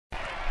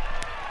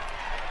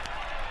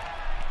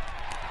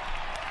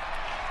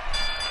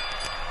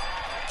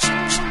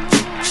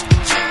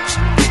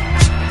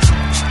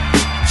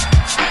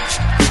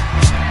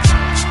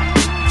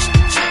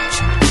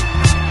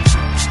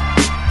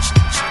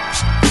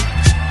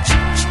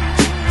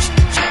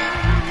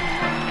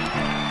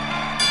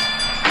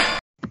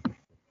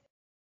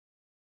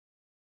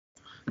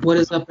What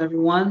is up,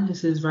 everyone?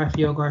 This is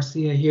Rafael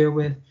Garcia here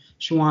with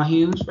Shawan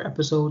Humes for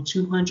episode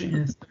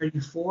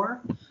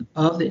 234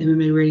 of the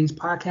MMA Ratings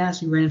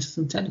Podcast. We ran into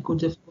some technical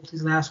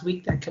difficulties last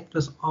week that kept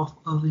us off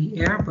of the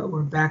air, but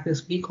we're back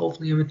this week.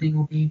 Hopefully, everything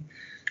will be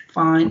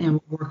fine and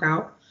will work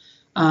out.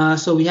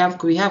 So we have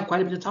quite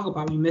a bit to talk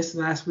about. We missed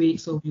last week,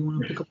 so if you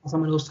want to pick up on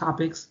some of those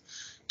topics,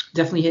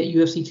 definitely hit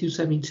UFC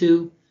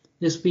 272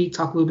 this week.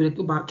 Talk a little bit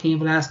about Cain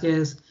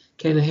Velasquez,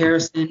 Kayla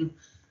Harrison,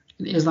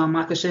 and Islam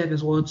Makhachev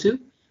as well too.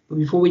 But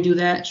before we do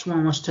that, Shwan,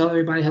 why don't you tell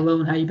everybody hello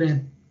and how you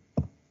been?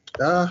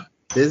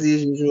 Busy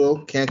as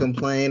usual. Can't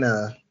complain.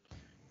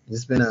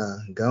 Just been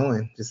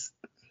going, just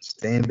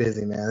staying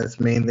busy, man. That's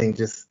the main thing.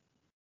 Just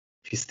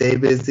if you stay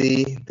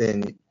busy,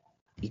 then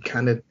you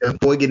kind of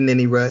avoid getting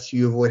any rush.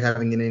 You avoid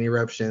having any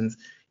interruptions.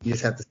 You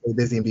just have to stay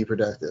busy and be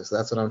productive. So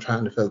that's what I'm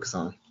trying to focus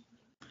on.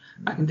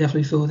 I can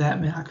definitely feel that,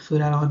 man. I can feel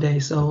that all day.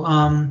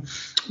 So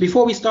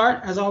before we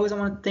start, as always, I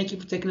want to thank you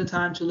for taking the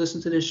time to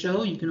listen to this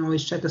show. You can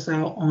always check us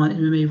out on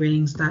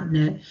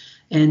MMAratings.net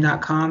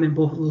and .com in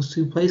both of those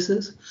two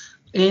places.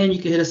 And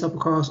you can hit us up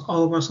across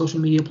all of our social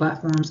media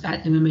platforms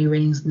at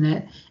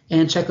MMARatingsNet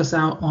and check us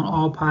out on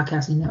all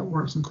podcasting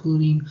networks,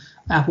 including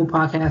Apple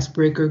Podcasts,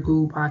 Breaker,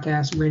 Google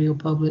Podcasts, Radio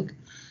Public,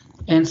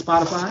 and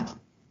Spotify.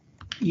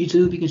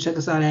 YouTube, you can check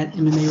us out at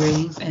MMA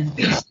Ratings, and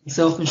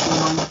myself and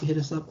Shawan, you can hit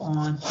us up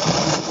on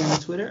Instagram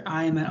and Twitter.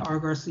 I am at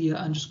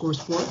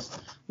rgarcia_sports,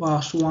 while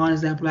Shawan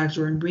is at Black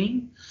Jordan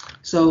Green.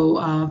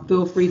 So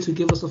feel free to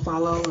give us a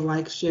follow, a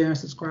like, share, and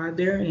subscribe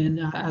there.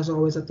 And as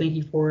always, I thank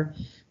you for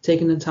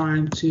taking the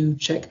time to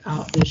check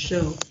out this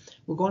show.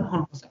 We're going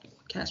on a second.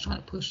 Cat's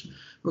trying to push.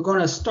 We're going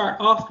to start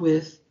off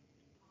with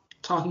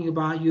talking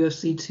about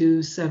UFC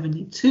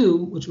 272,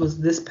 which was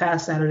this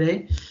past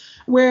Saturday,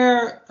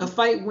 where a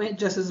fight went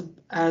just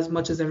as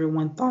much as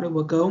everyone thought it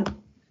would go,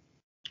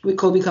 with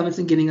Colby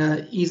Covington getting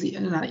he's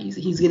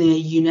getting a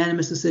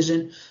unanimous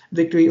decision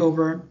victory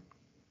over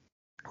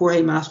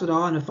Jorge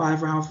Masvidal in a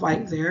 5-round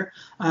fight there.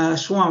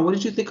 Shawan, what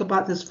did you think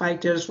about this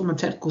fight there, just from a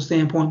technical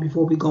standpoint,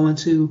 before we go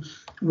into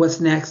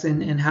what's next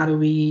and how do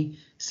we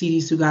see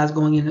these two guys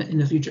going in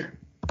the future?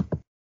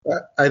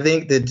 I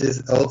think that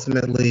just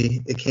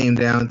ultimately it came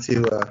down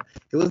to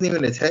it wasn't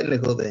even a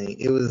technical thing.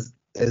 It was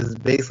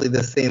basically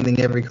the same thing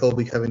every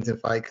Colby Covington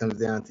fight comes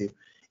down to.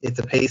 It's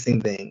a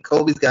pacing thing.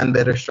 Colby's gotten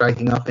better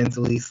striking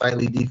offensively,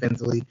 slightly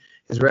defensively.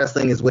 His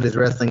wrestling is what his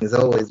wrestling has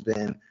always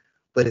been,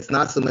 but it's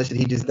not so much that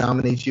he just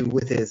dominates you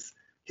with his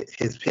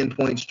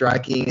pinpoint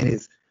striking and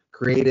his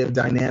creative,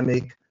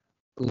 dynamic,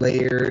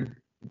 layered,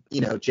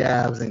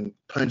 jabs and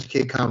punch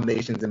kick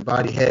combinations and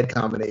body head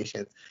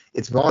combinations.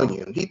 It's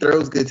volume. He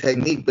throws good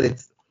technique, but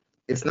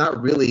it's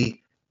not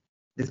really.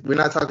 We're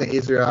not talking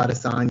Israel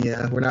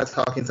Adesanya. We're not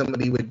talking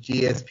somebody with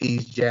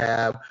GSP's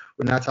jab.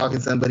 We're not talking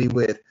somebody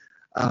with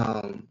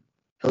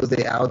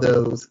Jose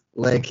Aldo's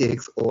leg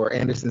kicks or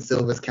Anderson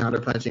Silva's counter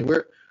punching.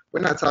 We're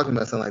not talking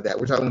about something like that.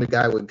 We're talking about a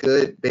guy with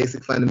good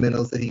basic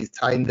fundamentals that he's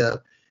tightened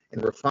up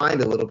and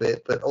refined a little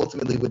bit, but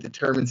ultimately what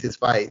determines his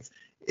fights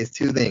is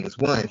two things.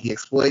 One, he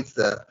exploits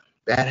the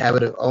bad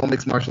habit of all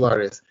mixed martial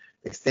artists.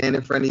 They stand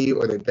in front of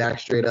you or they back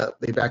straight up.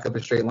 They back up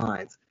in straight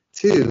lines.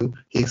 Two,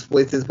 he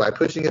exploits this by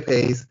pushing a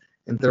pace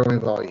and throwing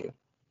volume.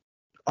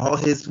 All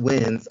his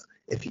wins,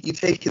 if you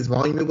take his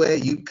volume away,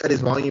 you cut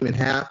his volume in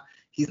half,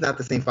 he's not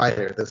the same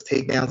fighter. Those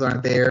takedowns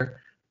aren't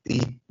there.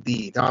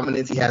 The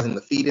dominance he has on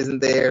the feet isn't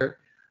there.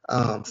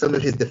 Some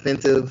of his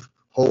defensive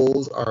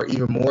holes are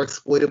even more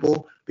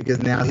exploitable because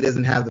now he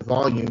doesn't have the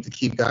volume to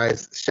keep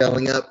guys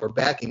shelling up or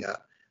backing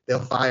up. They'll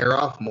fire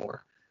off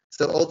more.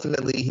 So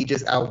ultimately, he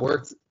just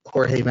outworked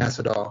Jorge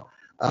Masvidal.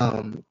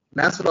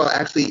 Masvidal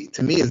actually,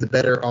 to me, is the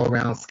better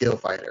all-around skill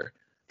fighter,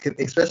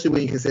 especially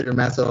when you consider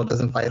Masvidal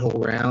doesn't fight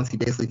whole rounds. He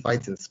basically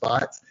fights in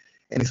spots.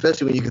 And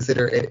especially when you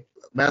consider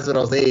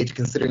Masvidal's age,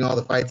 considering all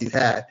the fights he's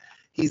had,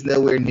 he's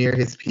nowhere near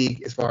his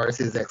peak as far as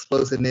his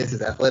explosiveness,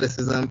 his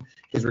athleticism,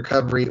 his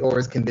recovery, or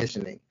his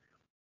conditioning.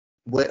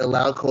 What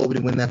allowed Colby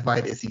to win that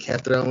fight is he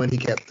kept throwing, he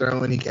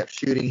kept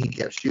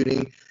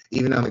shooting.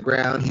 Even on the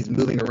ground, he's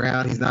moving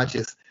around. He's not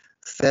just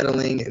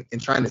settling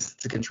and trying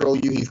to control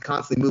you. He's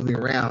constantly moving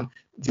around,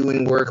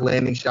 doing work,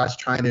 landing shots,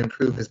 trying to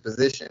improve his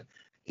position.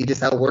 He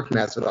just outworked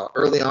Masvidal.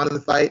 Early on in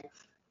the fight,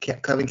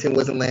 Covington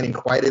wasn't landing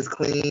quite as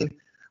clean.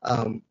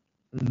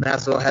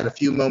 Masvidal had a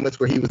few moments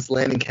where he was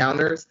landing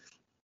counters,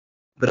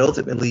 but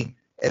ultimately,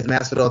 as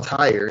Masvidal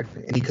tired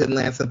and he couldn't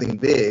land something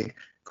big,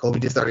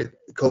 Colby's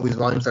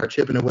volume started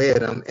chipping away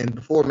at him. And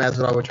before,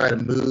 Masvidal would try to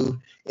move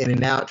in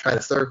and out, try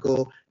to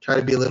circle, try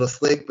to be a little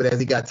slick. But as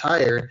he got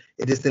tired,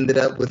 it just ended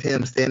up with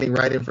him standing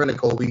right in front of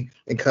Colby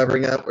and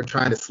covering up or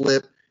trying to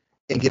slip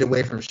and get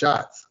away from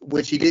shots,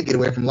 which he did get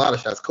away from a lot of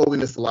shots. Colby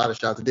missed a lot of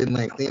shots. It didn't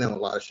land clean on a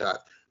lot of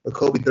shots. But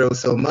Colby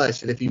throws so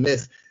much that if you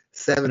miss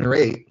 7 or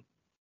 8,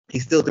 he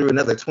still threw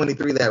another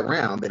 23 that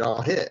round. They'd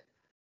all hit.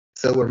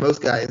 So where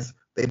most guys,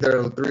 they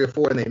throw 3 or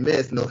 4 and they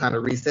miss and they'll kind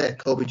of reset,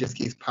 Colby just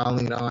keeps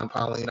piling it on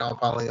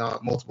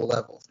at multiple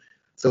levels.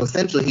 So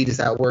essentially he just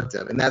outworked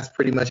him. And that's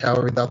pretty much how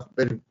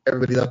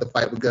everybody thought the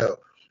fight would go.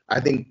 I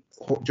think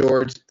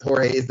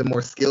Jorge is the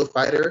more skilled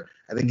fighter.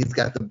 I think he's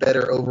got the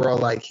better overall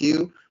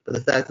IQ. But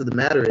the fact of the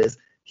matter is,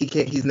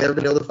 he's never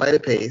been able to fight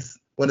at pace.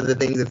 One of the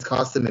things that's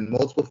cost him in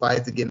multiple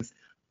fights against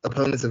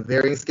opponents of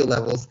varying skill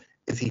levels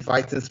is he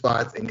fights in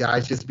spots and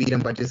guys just beat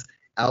him by just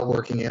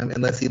outworking him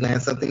unless he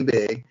lands something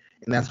big.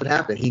 And that's what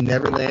happened.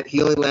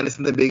 He only landed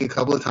something big a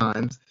couple of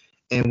times.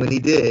 And when he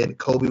did,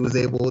 Colby was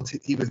able to,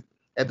 he was,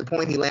 at the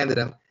point he landed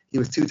him, he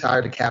was too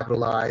tired to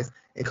capitalize.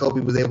 And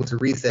Colby was able to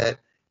reset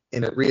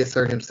and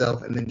reassert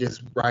himself and then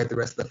just ride the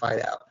rest of the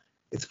fight out.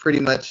 It's pretty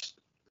much,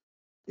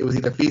 it was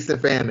either feast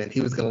and famine.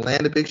 He was going to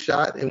land a big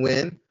shot and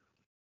win,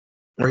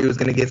 or he was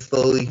going to get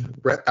slowly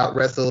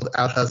out-wrestled,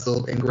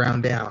 out-hustled, and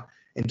ground down.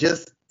 And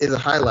just as a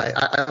highlight,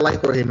 I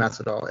like Jorge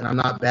Masvidal, and I'm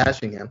not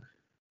bashing him,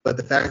 but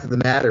the fact of the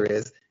matter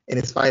is, in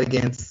his fight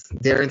against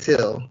Darren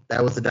Till,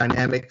 that was a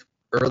dynamic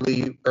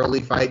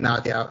early fight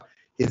knockout.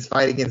 His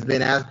fight against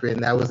Ben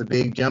Askren, that was a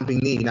big jumping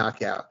knee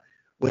knockout.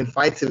 When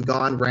fights have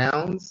gone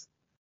rounds,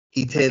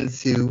 he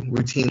tends to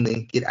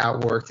routinely get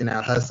outworked and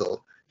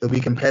out-hustled. He'll be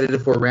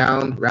competitive for a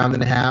round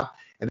and a half,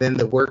 and then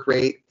the work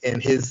rate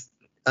and his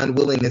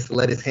unwillingness to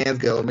let his hands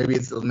go, maybe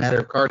it's a matter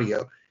of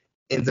cardio,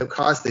 ends up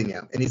costing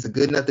him. And he's a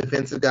good enough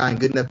defensive guy and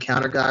good enough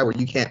counter guy where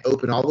you can't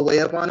open all the way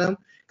up on him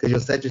because you'll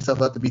set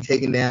yourself up to be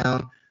taken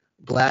down,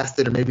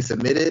 blasted, or maybe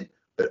submitted.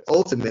 But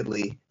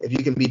ultimately, if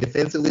you can be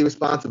defensively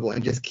responsible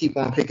and just keep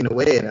on picking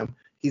away at him,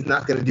 he's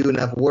not going to do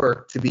enough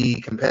work to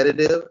be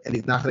competitive, and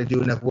he's not going to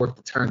do enough work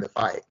to turn the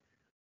fight.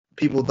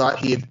 People thought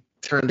he had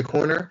turned the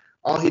corner.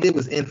 All he did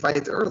was end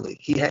fights early.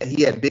 He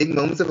had big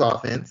moments of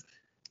offense.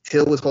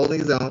 Till was holding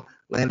his own,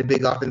 landed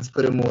big offense,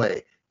 put him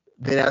away.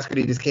 Ben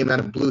Askren just came out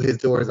and blew his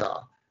doors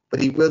off.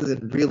 But he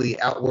wasn't really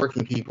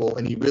outworking people,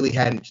 and he really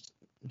hadn't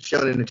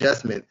shown an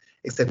adjustment,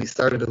 except he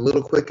started a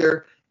little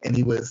quicker, and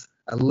he was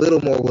a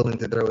little more willing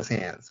to throw his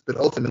hands. But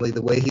ultimately,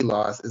 the way he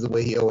lost is the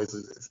way he always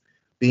loses.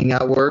 Being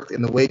outworked,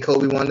 and the way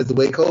Colby won is the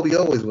way Colby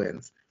always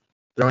wins.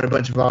 Throwing a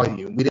bunch of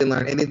volume. We didn't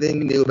learn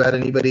anything new about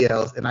anybody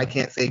else, and I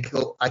can't say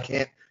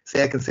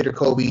I consider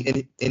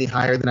Colby any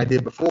higher than I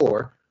did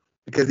before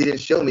because he didn't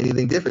show me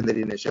anything different that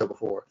he didn't show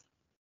before.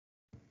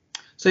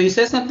 So you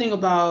said something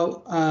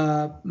about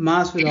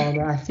Masvidal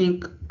that I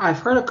think I've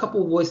heard a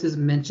couple voices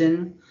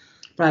mention,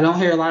 but I don't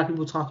hear a lot of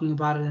people talking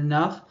about it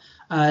enough,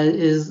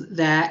 is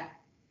that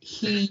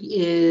he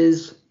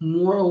is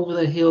more over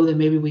the hill than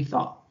maybe we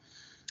thought.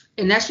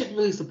 And that shouldn't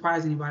really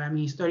surprise anybody. I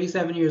mean, he's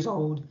 37 years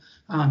old.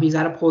 He's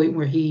at a point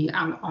where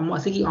I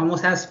think he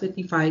almost has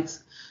 50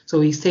 fights.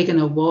 So he's taken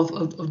a wealth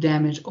of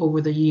damage over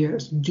the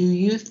years. Do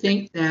you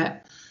think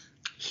that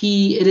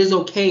it is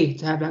okay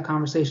to have that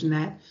conversation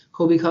that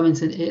Jorge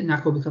Masvidal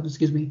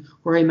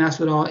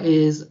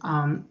is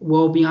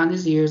well beyond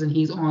his years and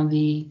he's on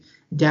the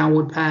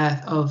downward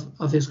path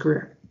of his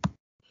career?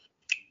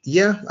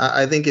 Yeah,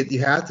 I think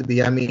you have to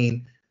be. I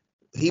mean,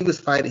 he was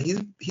fighting.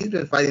 He's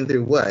been fighting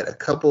through a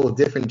couple of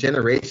different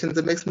generations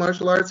of mixed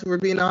martial arts. If we're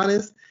being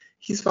honest,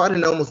 he's fought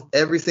in almost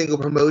every single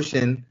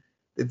promotion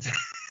that's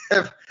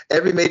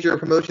every major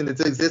promotion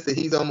that's existed.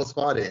 He's almost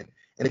fought in.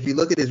 And if you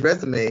look at his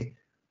resume,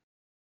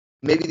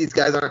 maybe these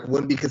guys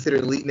wouldn't be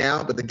considered elite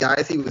now, but the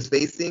guys he was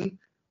facing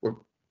were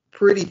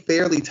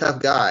fairly tough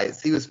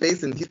guys.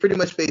 He's pretty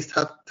much faced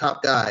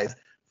top guys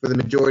for the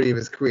majority of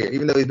his career.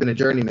 Even though he's been a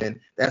journeyman,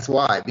 that's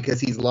why, because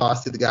he's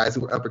lost to the guys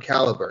who were upper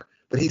caliber.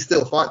 But he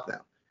still fought them.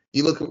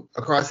 You look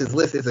across his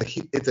list,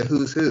 it's a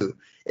who's who.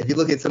 If you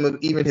look at some of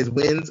even his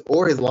wins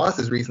or his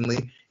losses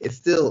recently, it's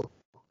still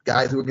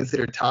guys who were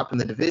considered top in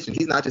the division.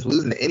 He's not just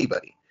losing to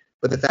anybody.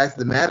 But the fact of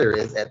the matter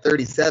is, at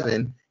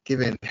 37,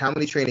 given how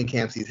many training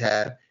camps he's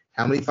had,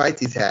 how many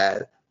fights he's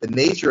had, the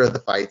nature of the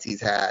fights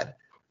he's had,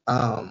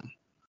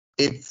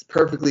 it's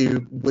perfectly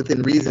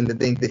within reason to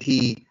think that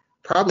he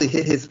probably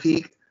hit his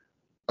peak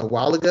a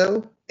while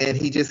ago, and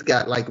he just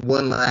got like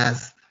one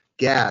last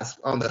gasp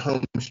on the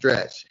home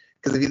stretch.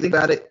 Because if you think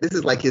about it, this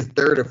is like his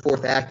third or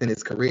fourth act in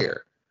his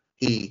career.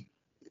 The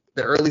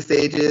early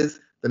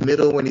stages, the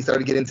middle when he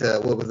started getting into,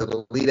 what was it,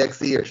 Elite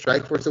XC or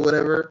Strikeforce or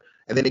whatever,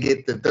 and then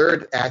the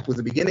third act was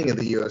the beginning of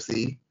the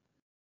UFC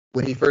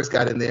when he first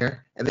got in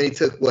there, and then he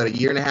took, a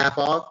year and a half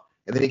off,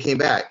 and then he came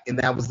back, and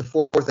that was the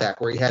fourth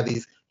act where he had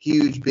these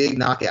huge, big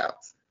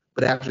knockouts.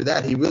 But after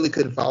that, he really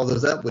couldn't follow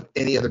those up with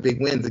any other big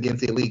wins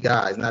against the elite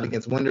guys, not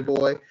against Wonder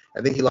Boy.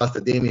 I think he lost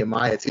to Damian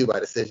Maia, too, by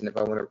decision, if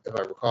I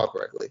recall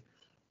correctly.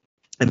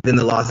 And then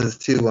the losses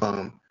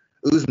to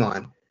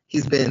Usman.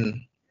 He's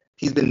been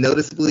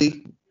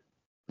noticeably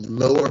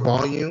lower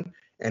volume,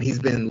 and he's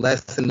been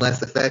less and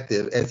less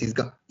effective as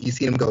you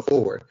see him go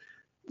forward.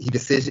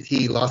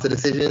 He lost a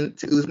decision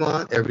to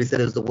Usman. Everybody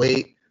said it was the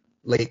weight,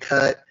 late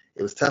cut.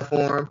 It was tough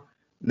for him.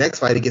 Next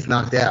fight, he gets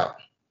knocked out.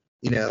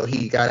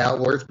 He got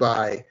outworked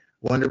by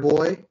Wonder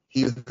Boy.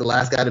 He was the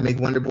last guy to make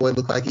Wonder Boy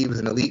look like he was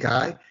an elite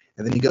guy.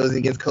 And then he goes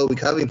against Colby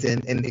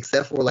Covington, and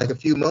except for a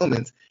few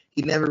moments,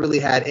 he never really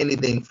had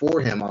anything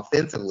for him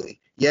offensively.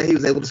 Yeah, he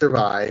was able to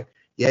survive.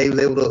 Yeah, he was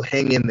able to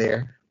hang in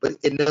there. But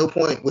at no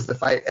point was the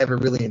fight ever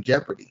really in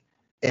jeopardy.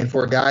 And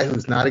for a guy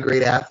who's not a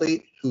great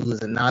athlete, who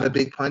was not a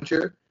big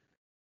puncher,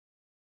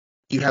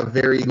 you have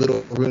very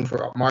little room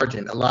for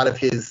margin. A lot of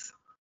his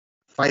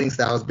fighting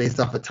style is based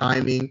off of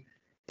timing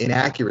and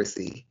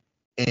accuracy.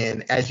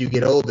 And as you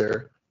get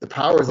older, the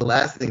power is the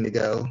last thing to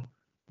go,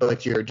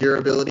 but your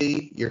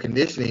durability, your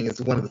conditioning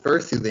is one of the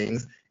first two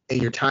things,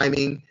 and your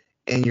timing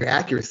and your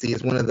accuracy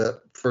is one of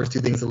the first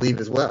two things to leave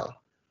as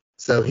well.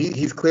 So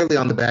he's clearly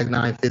on the back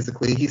nine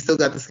physically. He's still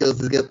got the skills,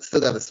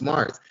 still got the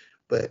smarts,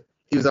 but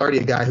he was already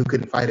a guy who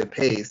couldn't fight at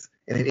pace.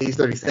 And at age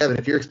 37,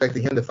 if you're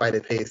expecting him to fight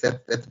at pace,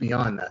 that's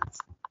beyond nuts.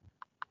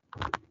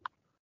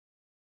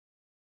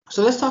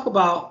 So let's talk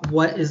about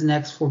what is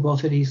next for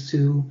both of these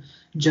two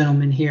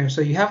gentlemen here. So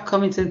you have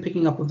Covington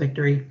picking up a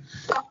victory,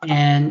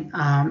 and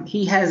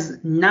he has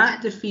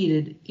not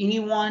defeated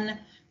anyone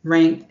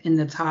ranked in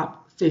the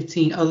top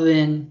 15 other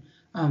than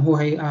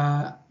Jorge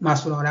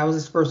Masvidal. That was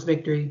his first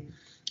victory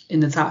in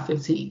the top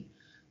 15.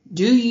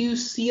 Do you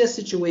see a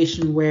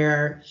situation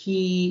where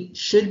he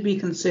should be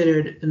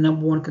considered the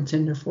number one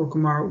contender for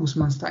Kamaru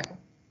Usman's title?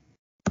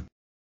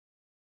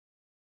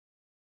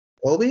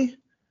 Colby?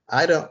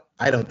 I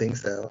don't think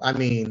so. I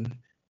mean,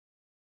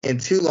 in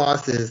 2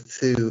 losses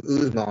to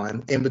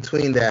Usman, in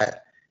between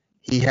that,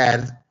 he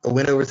had a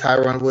win over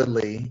Tyron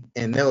Woodley,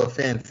 and no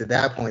offense, at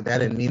that point, that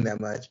didn't mean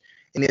that much.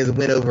 And he has a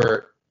win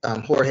over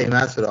Jorge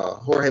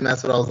Masvidal. Jorge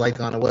Masvidal is like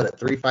on a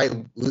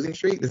 3-fight losing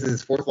streak. This is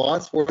his 4th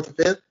loss, 4th or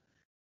 5th.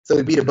 So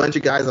he beat a bunch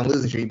of guys on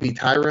losing streak. He beat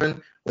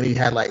Tyron when he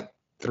had like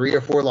 3 or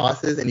 4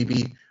 losses, and he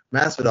beat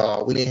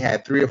Masvidal when he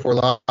had 3 or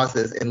 4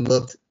 losses and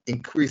looked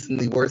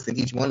increasingly worse in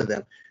each one of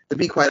them. To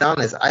be quite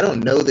honest, I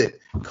don't know that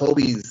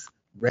Colby's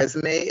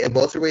resume at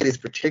welterweight is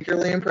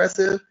particularly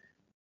impressive.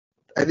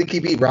 I think he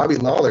beat Robbie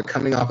Lawler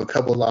coming off a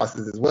couple of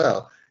losses as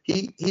well.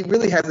 He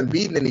really hasn't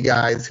beaten any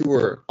guys who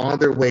were on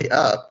their way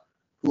up,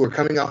 who are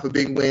coming off of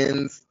big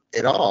wins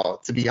at all,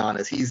 to be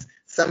honest. He's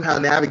somehow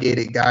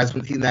navigated guys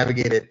when he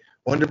navigated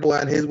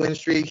Wonderboy on his win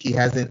streak. He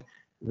hasn't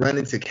run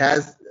into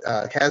Kazimierz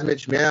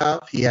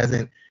Chimaev. He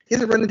hasn't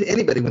run into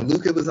anybody when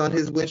Luka was on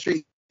his win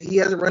streak. He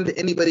hasn't run into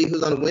anybody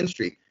who's on a win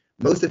streak.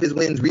 Most of his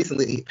wins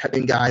recently have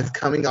been guys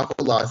coming off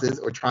of losses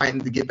or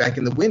trying to get back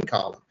in the win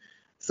column.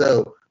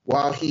 So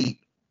while he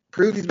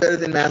proved he's better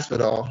than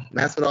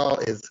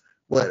Masvidal is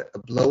a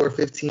lower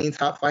 15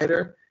 top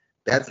fighter.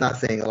 That's not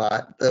saying a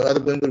lot. The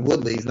other win with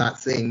Woodley is not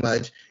saying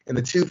much. And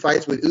the 2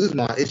 fights with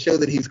Usman, it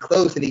showed that he's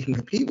close and he can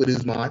compete with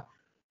Usman.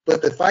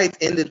 But the fights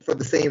ended for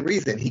the same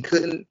reason. He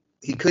couldn't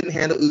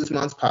handle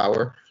Usman's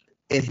power,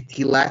 and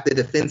he lacked the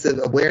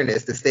defensive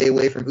awareness to stay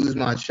away from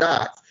Usman's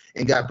shots,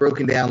 and got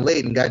broken down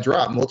late and got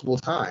dropped multiple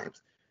times.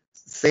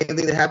 Same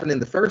thing that happened in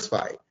the first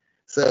fight.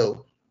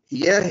 So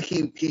yeah,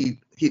 he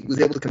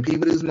was able to compete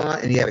with Usman,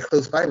 and he had a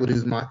close fight with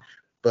Usman,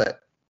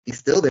 but he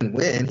still didn't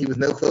win. He was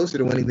no closer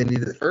to winning than he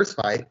did the first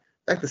fight. In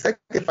fact, the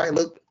second fight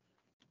looked,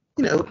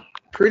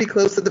 pretty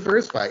close to the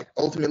first fight.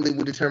 Ultimately,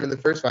 what determined the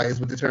first fight is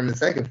what determined the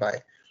second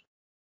fight.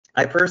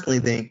 I personally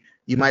think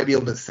you might be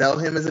able to sell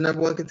him as a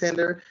number one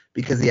contender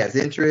because he has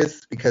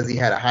interest, because he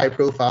had a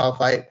high-profile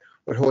fight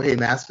with Jorge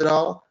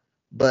Masvidal.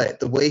 But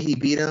the way he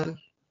beat him,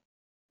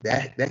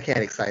 that can't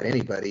excite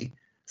anybody.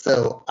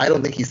 So I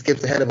don't think he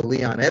skips ahead of a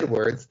Leon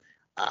Edwards.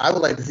 I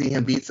would like to see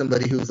him beat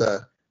somebody who's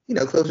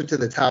closer to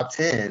the top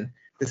 10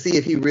 to see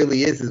if he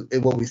really is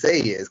what we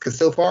say he is. Because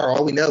so far,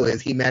 all we know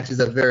is he matches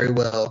up very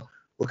well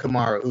with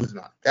Kamaru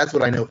Usman. That's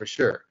what I know for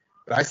sure.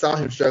 But I saw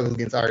him struggle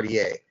against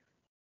RDA.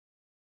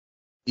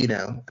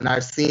 And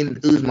I've seen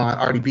Usman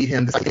already beat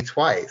him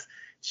twice.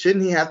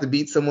 Shouldn't he have to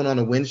beat someone on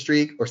a win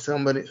streak or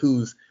somebody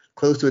who's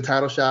close to a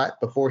title shot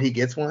before he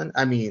gets one?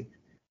 I mean,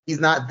 he's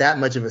not that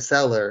much of a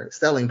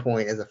selling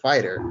point as a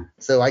fighter.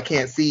 So I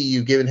can't see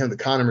you giving him the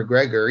Conor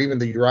McGregor or even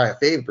the Uriah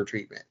Faber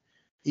treatment.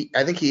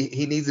 I think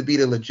he needs to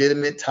beat a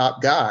legitimate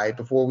top guy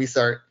before we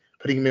start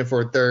putting him in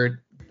for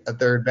a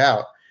third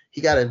bout.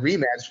 He got a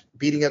rematch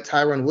beating up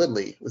Tyron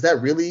Woodley. Was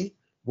that really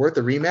worth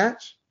a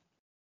rematch?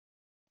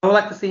 I would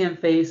like to see him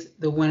face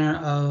the winner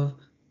of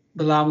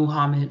Bilal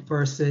Muhammad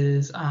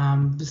versus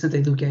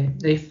Vicente Luque.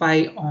 They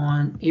fight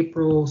on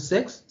April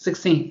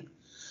 16th.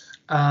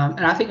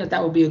 And I think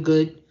that would be a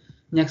good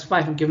next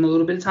fight. Give him a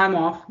little bit of time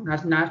off,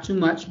 not too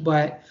much,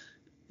 but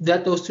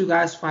let those 2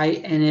 guys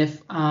fight. And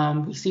if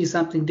we see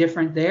something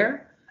different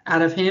there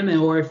out of him,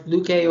 or if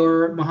Luque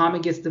or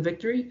Muhammad gets the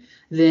victory,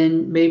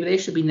 then maybe they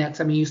should be next.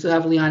 I mean, you still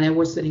have Leon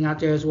Edwards sitting out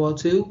there as well,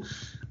 too.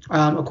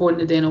 According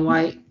to Dana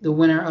White, the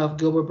winner of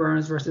Gilbert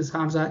Burns versus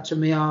Khamzat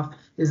Chimaev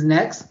is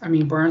next. I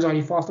mean, Burns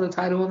already fought for the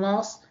title and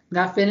lost,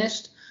 not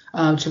finished.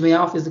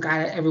 Chimaev is the guy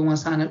that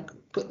everyone's kind of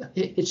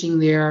hitching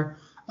their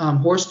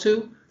horse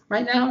to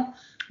right now.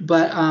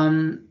 But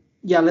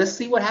let's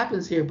see what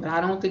happens here. But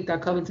I don't think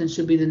that Covington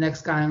should be the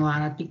next guy in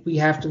line. I think we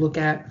have to look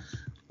at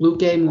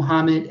Luque,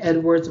 Muhammad,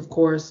 Edwards, of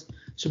course,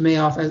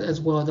 Chimaev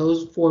as well.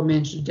 Those 4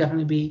 men should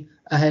definitely be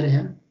ahead of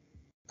him.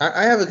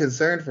 I have a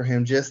concern for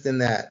him just in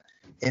that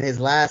in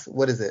his last,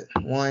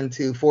 1,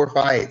 2, 4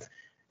 fights,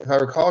 if I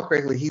recall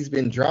correctly, he's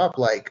been dropped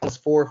like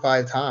almost 4 or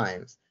 5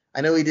 times.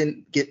 I know he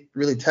didn't get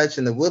really touched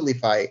in the Woodley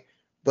fight,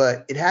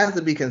 but it has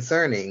to be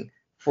concerning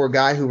for a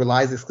guy who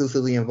relies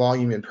exclusively on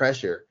volume and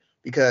pressure.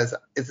 because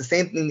it's the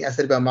same thing I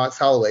said about Max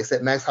Holloway,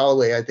 except Max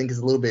Holloway I think is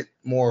a little bit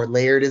more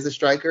layered as a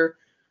striker.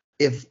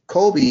 If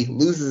Colby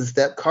loses a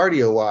step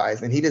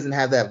cardio-wise and he doesn't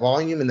have that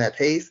volume and that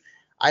pace,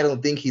 I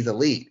don't think he's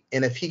elite.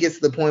 And if he gets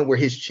to the point where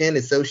his chin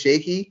is so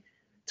shaky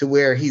to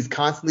where he's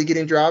constantly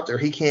getting dropped, or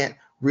he can't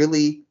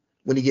really,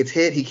 when he gets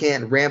hit, he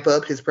can't ramp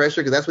up his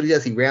pressure, because that's what he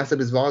does. He ramps up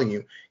his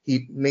volume.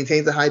 He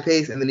maintains a high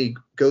pace, and then he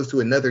goes to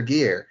another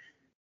gear.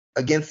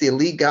 Against the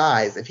elite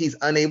guys, if he's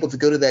unable to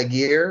go to that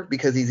gear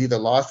because he's either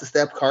lost a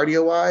step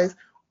cardio-wise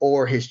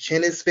or his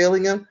chin is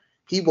failing him,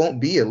 he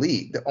won't be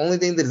elite. The only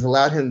thing that has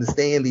allowed him to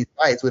stay in these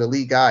fights with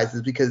elite guys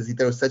is because he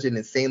throws such an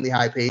insanely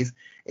high pace,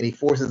 and he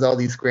forces all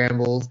these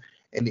scrambles,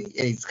 and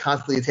he's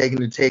constantly taking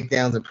the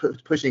takedowns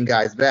and pushing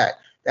guys back.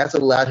 That's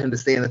what allowed him to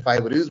stay in the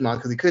fight with Usman,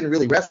 because he couldn't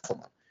really wrestle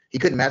him. He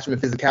couldn't match him in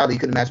physicality. He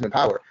couldn't match him in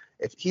power.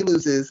 If he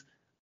loses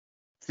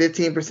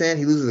 15%,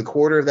 he loses a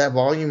quarter of that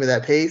volume and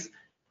that pace,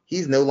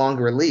 he's no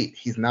longer elite.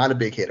 He's not a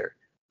big hitter.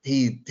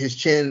 His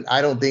chin,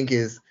 I don't think,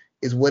 is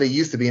what it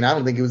used to be, and I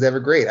don't think it was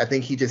ever great. I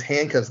think he just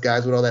handcuffs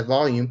guys with all that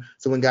volume,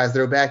 so when guys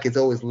throw back, it's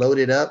always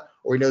loaded up,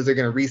 or he knows they're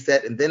going to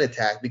reset and then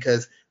attack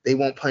because they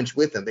won't punch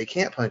with him. They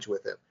can't punch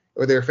with him,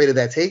 or they're afraid of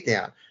that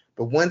takedown.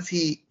 But once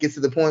he gets to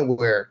the point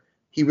where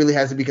he really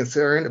has to be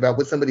concerned about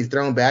what somebody's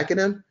throwing back at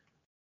him,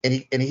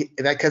 and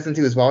that cuts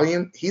into his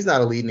volume, he's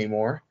not elite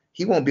anymore.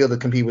 He won't be able to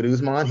compete with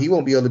Usman. He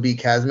won't be able to beat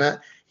Kazmat.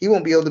 He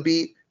won't be able to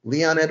beat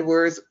Leon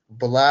Edwards,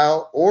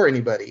 Bilal, or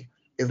anybody,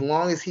 as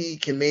long as he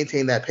can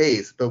maintain that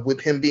pace. But with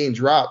him being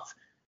dropped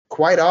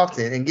quite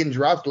often and getting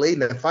dropped late in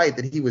the fight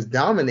that he was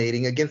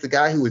dominating against a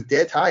guy who was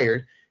dead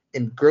tired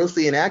and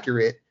grossly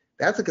inaccurate,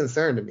 that's a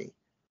concern to me.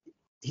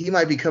 He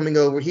might be coming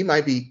to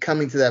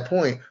that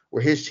point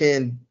where his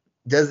chin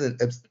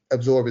doesn't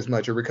absorb as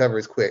much or recover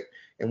as quick.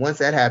 And once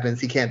that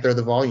happens, he can't throw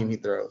the volume he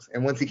throws.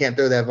 And once he can't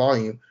throw that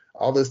volume,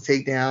 all those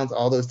takedowns,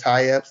 all those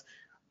tie-ups,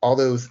 all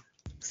those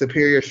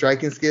superior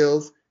striking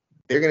skills,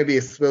 they're going to be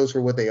exposed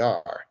for what they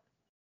are.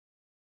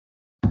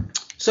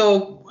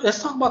 So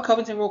let's talk about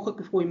Covington real quick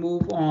before we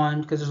move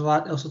on, because there's a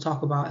lot else to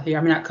talk about here.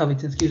 I mean, not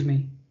Covington, excuse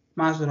me.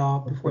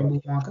 Masvidal, before we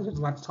move on, because there's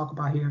a lot to talk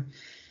about here.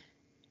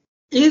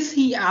 Is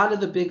he out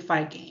of the big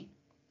fight game?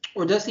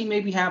 Or does he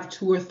maybe have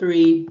 2 or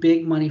 3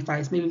 big money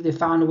fights? Maybe if they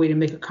found a way to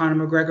make a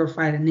Conor McGregor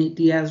fight, a Nate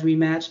Diaz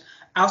rematch.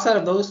 Outside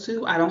of those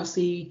two, I don't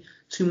see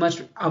too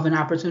much of an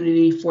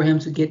opportunity for him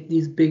to get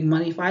these big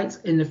money fights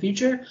in the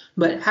future.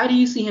 But how do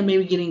you see him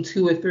maybe getting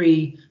 2 or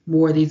 3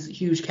 more of these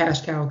huge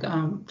cash cow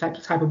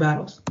type of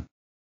battles?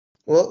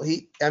 Well,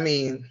 he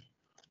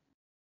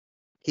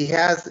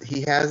has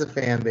a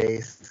fan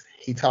base.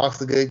 He talks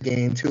a good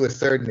game to a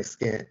certain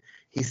extent.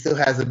 He still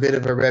has a bit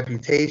of a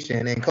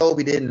reputation, and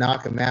Colby didn't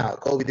knock him out.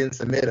 Colby didn't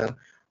submit him.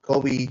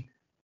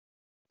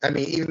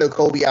 Even though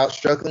Colby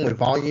outstruck him with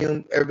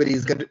volume,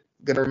 everybody's gonna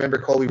remember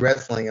Colby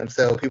wrestling him.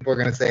 So people are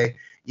gonna say,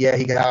 yeah,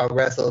 he got out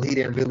wrestled. He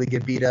didn't really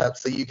get beat up.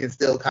 So you can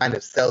still kind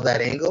of sell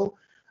that angle.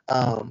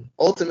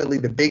 Ultimately,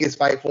 the biggest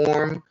fight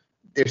for him,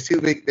 there's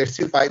two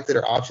fights that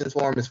are options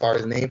for him as far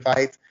as name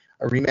fights.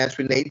 A rematch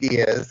with Nate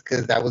Diaz,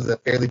 because that was a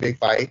fairly big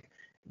fight.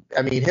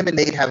 I mean, him and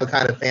Nate have a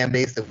kind of fan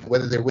base of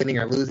whether they're winning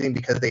or losing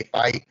because they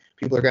fight.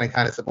 People are going to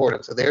kind of support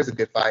him. So there's a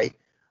good fight.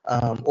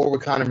 Or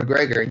with Conor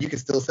McGregor, and you can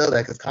still sell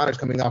that because Conor's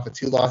coming off of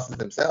 2 losses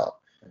himself.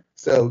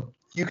 So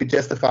you could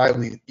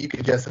justifiably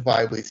sell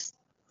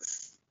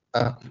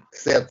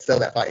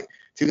that fight.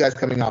 2 guys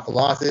coming off of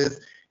losses.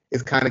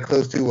 It's kind of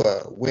close to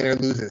a winner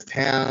leaves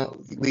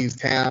town.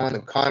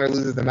 If Conor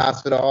loses to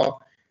Masvidal,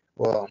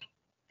 well,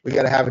 we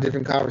got to have a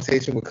different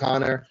conversation with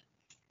Conor.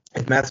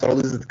 If Masvidal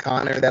loses to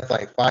Conor, that's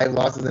like 5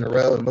 losses in a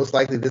row, and most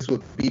likely this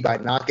would be by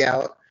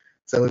knockout.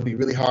 So it'd be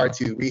really hard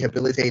to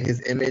rehabilitate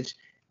his image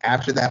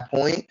after that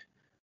point.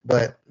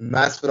 But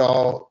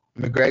Masvidal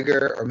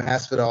McGregor or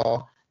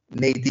Masvidal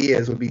Nate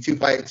Diaz would be 2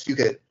 fights you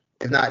could,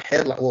 if not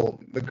headline, well,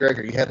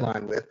 McGregor you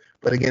headline with,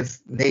 but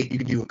against Nate you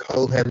could do a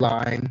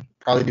co-headline,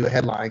 probably do a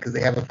headline because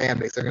they have a fan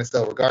base. They're going to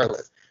sell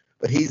regardless.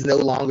 But he's no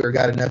longer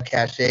got enough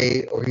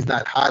cachet, or he's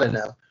not hot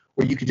enough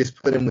where you could just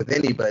put him with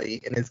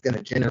anybody and it's going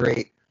to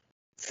generate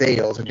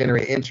sales or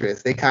generate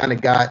interest. They kind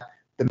of got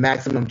the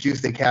maximum juice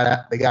they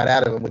got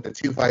out of him with the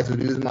 2 fights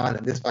with Usman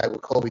and this fight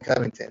with Colby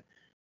Covington.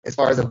 As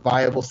far as a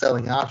viable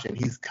selling option,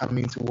 he's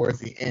coming towards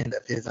the end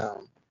of his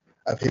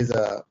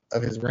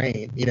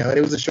reign. And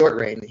it was a short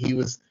reign. He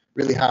was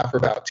really hot for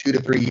about 2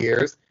 to 3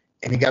 years,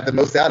 and he got the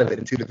most out of it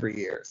in 2 to 3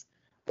 years.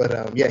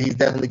 But he's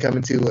definitely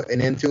coming to an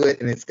end to it,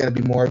 and it's going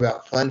to be more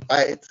about fun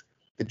fights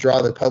that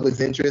draw the public's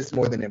interest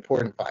more than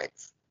important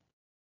fights.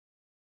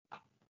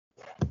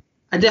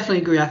 I definitely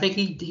agree. I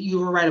think you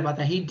were right about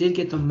that. He did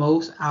get the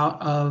most out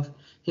of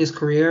his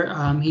career.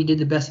 He did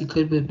the best he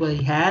could with what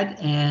he had,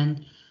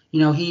 and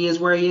he is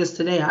where he is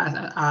today.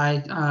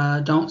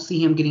 I don't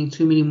see him getting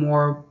too many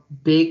more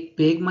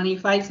big money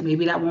fights.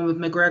 Maybe that one with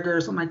McGregor or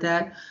something like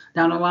that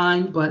down the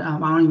line, but I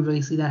don't even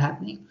really see that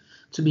happening,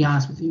 to be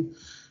honest with you.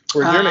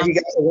 For a journeyman, he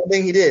got one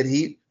thing he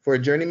did. For a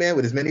journeyman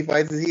with as many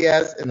fights as he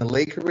has in the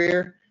late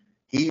career,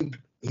 he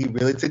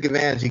really took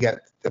advantage. He got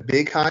a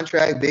big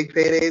contract, big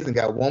paydays, and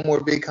got one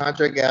more big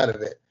contract out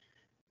of it.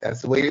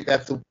 That's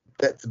the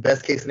that's the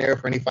best case scenario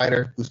for any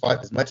fighter who's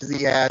fought as much as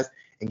he has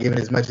and given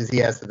as much as he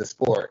has to the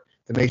sport,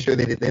 to make sure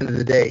that at the end of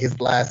the day, his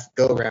last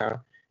go around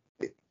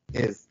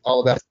is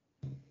all about.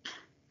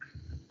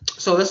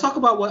 So let's talk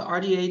about what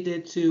RDA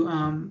did to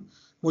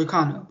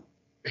Moicano,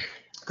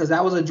 because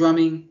that was a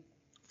drumming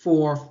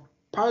for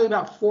probably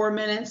about 4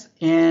 minutes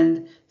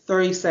and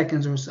 30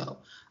 seconds or so.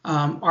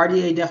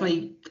 RDA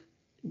definitely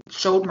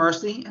showed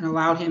mercy and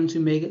allowed him to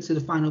make it to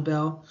the final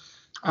bell.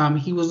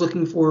 He was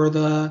looking for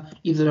either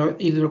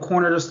the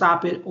corner to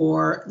stop it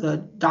or the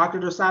doctor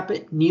to stop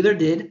it. Neither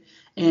did,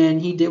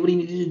 and he did what he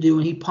needed to do,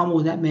 and he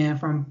pummeled that man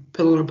from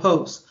pillar to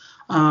post.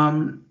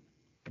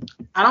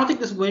 I don't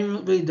think this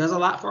win really does a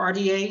lot for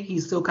RDA.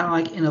 He's still kind of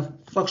like in a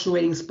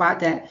fluctuating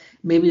spot that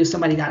maybe if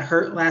somebody got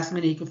hurt last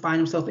minute, he could find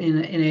himself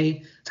in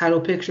a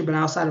title picture. But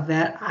outside of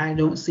that, I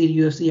don't see the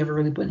UFC ever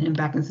really putting him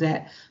back into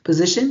that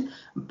position.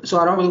 So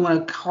I don't really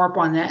want to harp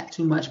on that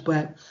too much.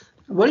 But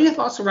what are your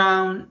thoughts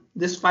around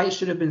this fight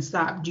should have been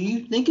stopped? Do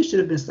you think it should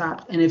have been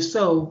stopped? And if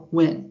so,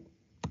 when?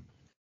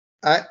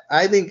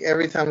 I think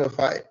every time a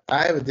fight,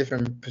 I have a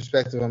different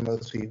perspective on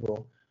most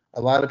people.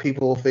 A lot of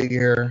people will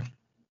figure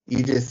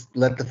you just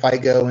let the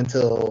fight go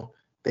until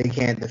they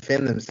can't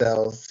defend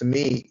themselves. To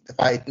me, the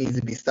fight needs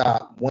to be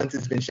stopped once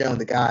it's been shown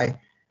the guy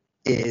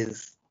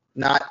is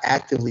not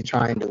actively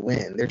trying to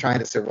win. They're trying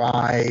to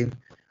survive,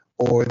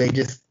 or they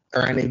just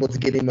are unable to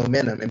get any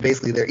momentum. And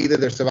basically,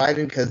 they're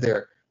surviving because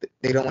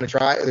they don't want to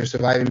try, or they're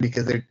surviving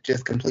because they're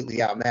just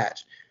completely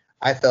outmatched.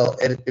 I felt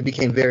it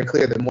became very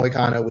clear that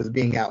Moicano was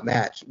being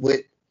outmatched.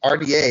 With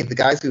RDA, the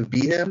guys who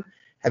beat him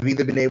have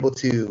either been able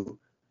to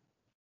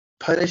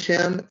punish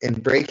him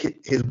and break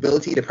his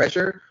ability to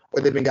pressure,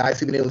 or they've been guys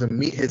who've been able to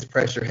meet his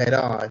pressure head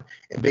on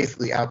and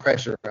basically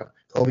out-pressure him.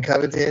 Colby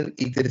Covington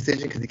eked the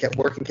decision because he kept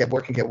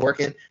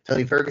working.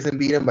 Tony Ferguson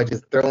beat him by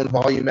just throwing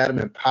volume at him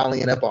and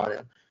piling it up on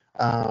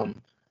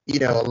him.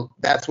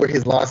 That's where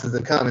his losses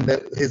have come. And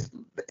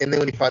then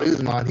when he fought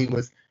Usman, he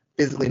was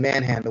physically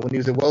manhandled. When he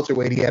was at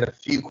welterweight, he had a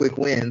few quick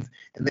wins,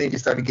 and then he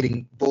just started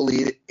getting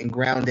bullied and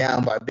ground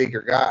down by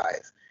bigger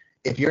guys.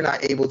 If you're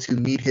not able to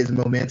meet his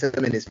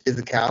momentum and his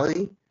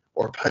physicality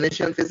or punish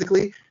him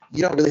physically,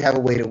 you don't really have a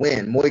way to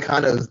win.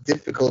 Moicano's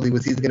difficulty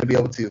was he's going to be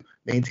able to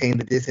maintain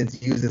the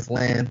distance, use his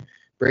land,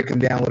 break him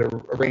down with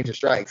a range of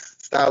strikes.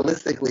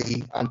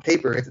 Stylistically, on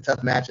paper, it's a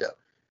tough matchup.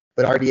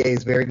 But RDA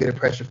is very good at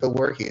pressure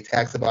footwork. He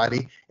attacks the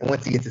body, and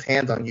once he gets his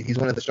hands on you, he's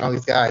one of the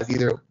strongest guys,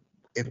 either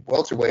at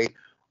welterweight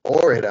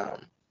or at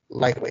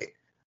lightweight.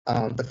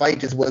 The fight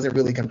just wasn't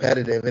really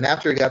competitive. And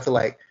after it got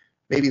to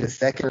maybe the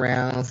second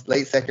round,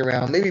 late second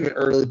round, maybe even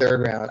early third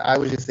round, I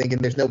was just thinking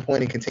there's no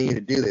point in continuing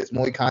to do this.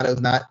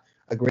 Moicano's not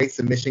a great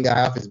submission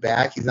guy off his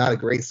back. He's not a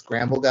great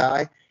scramble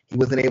guy. He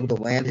wasn't able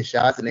to land his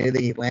shots, and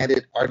anything he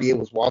landed, RDA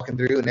was walking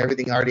through, and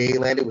everything RDA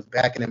landed was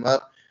backing him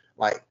up.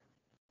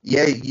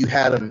 Yeah, you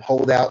had him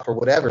hold out for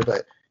whatever,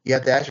 but you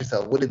have to ask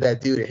yourself, what did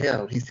that do to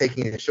him? He's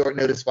taking a short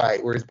notice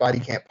fight where his body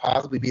can't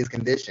possibly be as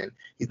conditioned.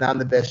 He's not in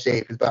the best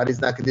shape. His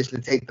body's not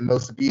conditioned to take the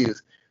most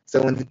abuse.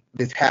 So when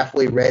it's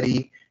halfway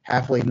ready,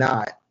 halfway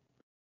not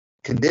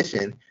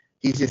conditioned,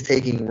 he's just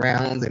taking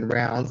rounds and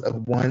rounds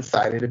of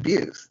one-sided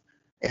abuse.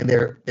 And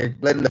they're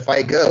letting the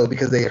fight go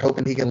because they're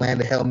hoping he can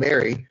land a Hail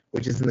Mary,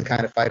 which isn't the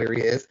kind of fighter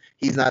he is.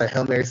 He's not a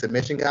Hail Mary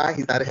submission guy.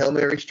 He's not a Hail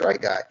Mary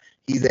strike guy.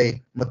 He's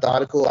a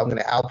methodical, I'm going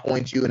to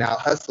outpoint you and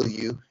out-hustle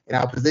you and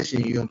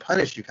out-position you and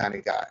punish you kind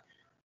of guy.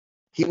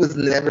 He was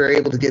never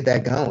able to get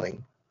that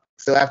going.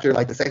 So after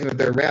the second or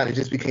third round, it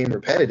just became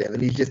repetitive,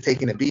 and he's just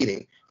taking a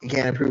beating. He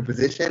can't improve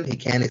position. He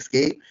can't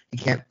escape. He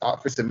can't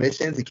opt for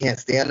submissions. He can't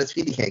stay on his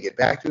feet. He can't get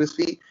back to his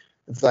feet.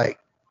 It's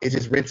it's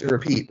just rinse and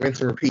repeat.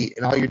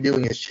 And all you're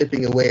doing is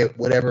chipping away at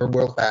whatever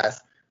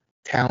world-class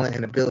talent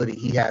and ability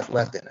he has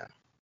left in him.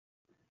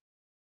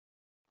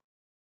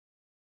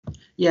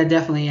 Yeah,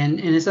 definitely, and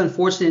it's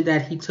unfortunate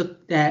that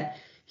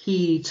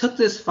he took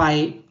this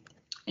fight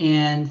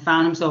and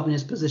found himself in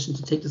this position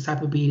to take this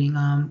type of beating.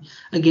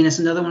 Again, it's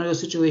another one of those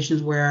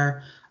situations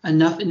where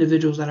enough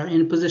individuals that are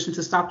in a position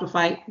to stop the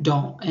fight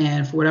don't,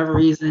 and for whatever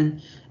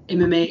reason,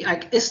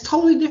 MMA it's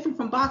totally different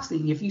from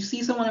boxing. If you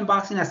see someone in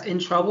boxing that's in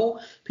trouble,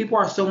 people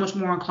are so much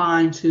more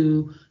inclined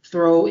to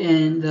throw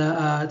in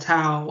the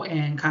towel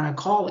and kind of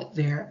call it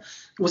there.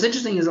 What's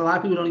interesting is a lot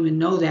of people don't even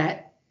know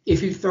that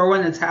if you throw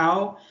in the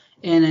towel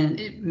in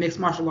a mixed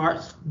martial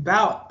arts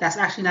bout, that's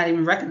actually not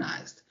even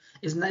recognized.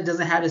 It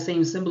doesn't have the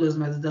same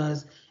symbolism as it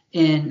does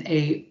in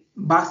a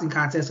boxing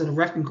contest, so the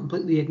ref can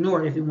completely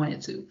ignore it if he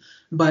wanted to.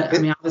 But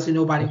obviously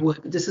nobody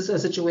would. But this is a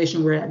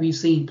situation where we've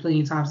seen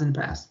plenty of times in the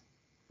past.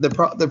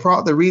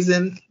 The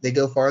reason they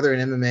go farther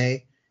in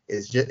MMA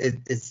is just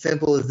it's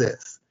simple as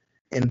this.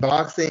 In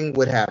boxing,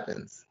 what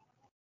happens?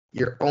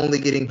 You're only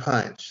getting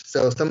punched.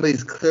 So if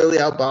somebody's clearly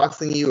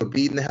outboxing you or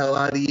beating the hell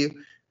out of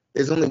you,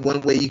 there's only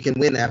one way you can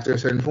win after a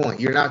certain point.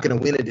 You're not going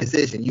to win a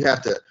decision. You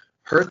have to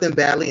hurt them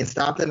badly and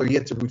stop them, or you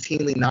have to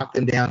routinely knock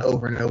them down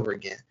over and over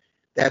again.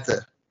 That's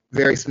a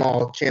very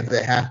small chance of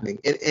that happening.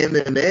 In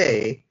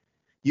MMA,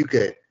 you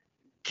could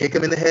kick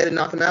him in the head and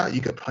knock him out.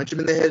 You could punch him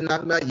in the head and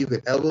knock him out. You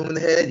could elbow him in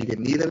the head. You could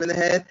knee them in the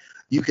head.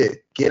 You could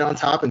get on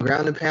top and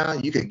ground and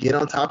pound. You could get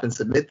on top and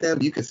submit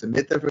them. You could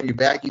submit them from your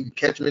back. You could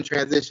catch them in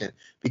transition.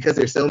 Because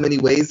there's so many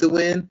ways to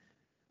win,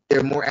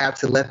 they're more apt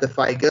to let the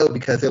fight go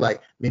because they're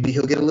like, maybe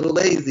he'll get a little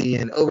lazy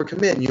and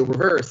overcommit and you'll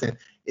reverse. And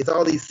it's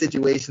all these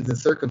situations and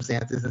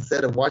circumstances.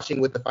 Instead of watching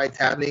what the fight's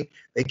happening,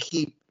 they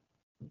keep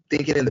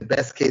thinking in the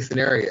best case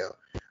scenario.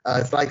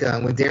 It's like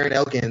when Darren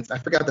Elkins, I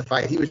forgot the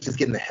fight, he was just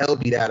getting the hell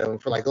beat out of him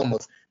for like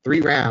almost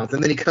 3 rounds.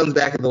 And then he comes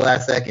back at the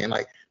last second.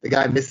 Like the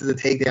guy misses a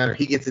takedown or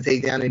he gets a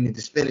takedown and he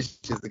just finishes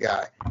the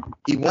guy.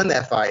 He won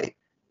that fight.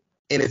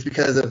 And it's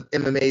because of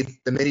MMA,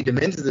 the many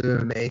dimensions of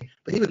MMA,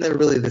 but he was never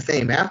really the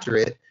same after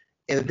it.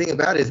 And the thing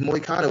about it is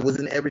Moicano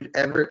wasn't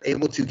ever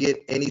able to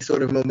get any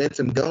sort of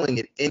momentum going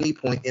at any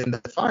point in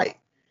the fight.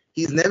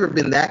 He's never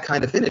been that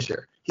kind of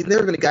finisher. He's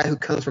never been a guy who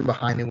comes from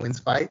behind and wins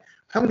fight.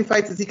 How many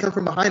fights does he come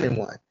from behind and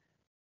won?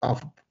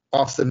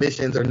 Off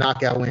submissions or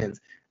knockout wins.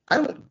 I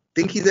don't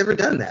think he's ever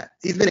done that.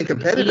 He's been in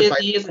competitive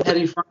fights. He is a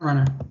heavy front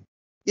runner.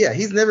 Yeah,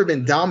 he's never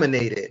been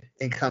dominated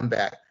and come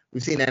back.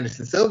 We've seen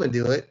Anderson Silva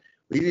do it.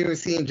 We've even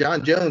seen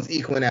John Jones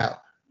equaling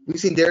out. We've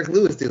seen Derek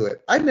Lewis do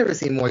it. I've never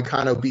seen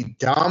Moicano be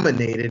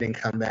dominated and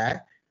come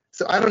back.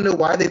 So I don't know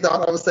why they thought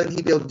all of a sudden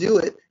he'd be able to do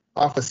it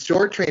off a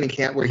short training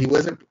camp where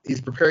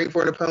he's preparing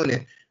for an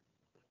opponent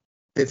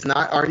that's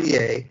not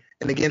RDA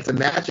and against a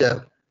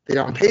matchup that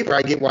on paper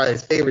I get why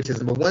there's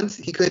favoritism. But once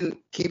he couldn't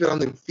keep it on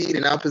the feet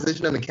and out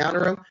position him and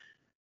counter him,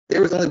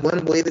 there was only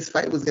one way this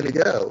fight was going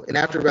to go. And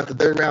after about the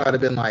 3rd round, I'd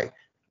have been like,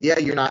 yeah,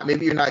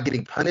 maybe you're not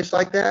getting punished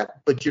like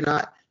that, but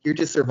you're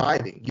just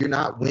surviving. You're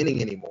not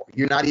winning anymore.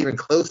 You're not even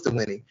close to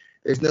winning.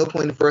 There's no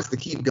point for us to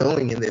keep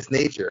going in this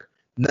nature.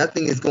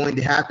 Nothing is going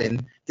to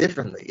happen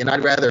differently. And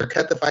I'd rather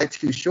cut the fight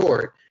too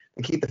short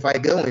and keep the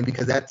fight going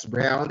because that's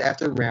round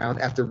after round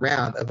after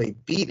round of a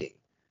beating.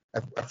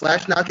 A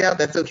flash knockout,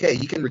 that's okay.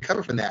 You can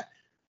recover from that.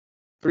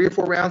 3 or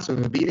 4 rounds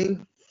from a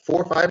beating,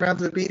 4 or 5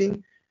 rounds of a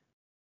beating,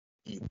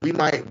 we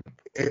might,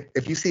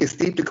 if you see a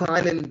steep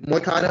decline in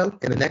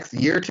Moicano in the next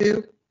year or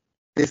two,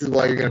 this is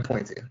what you're going to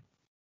point to.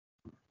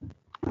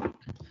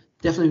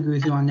 Definitely agree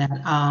with you on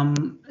that.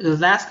 The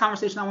last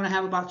conversation I want to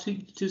have about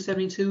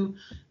 272,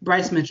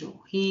 Bryce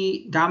Mitchell.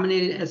 He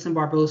dominated Edson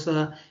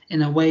Barboza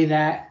in a way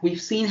that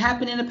we've seen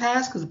happen in the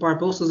past because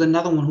Barboza is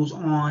another one who's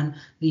on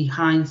the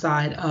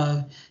hindsight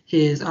of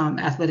his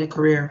athletic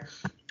career.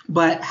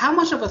 But how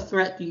much of a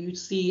threat do you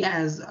see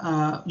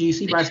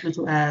Bryce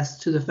Mitchell as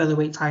to the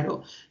featherweight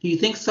title? Do you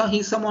think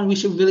he's someone we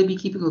should really be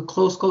keeping a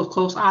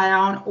close eye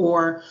on,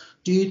 or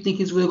do you think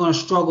he's really going to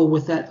struggle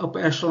with that upper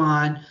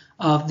echelon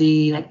of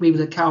maybe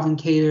the Calvin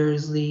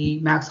Katars, the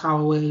Max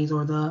Holloways,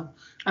 or the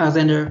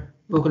Alexander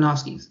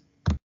Volkanovskis?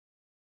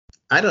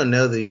 I don't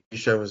know that he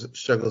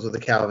struggles with the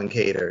Calvin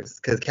Katars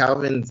because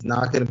Calvin's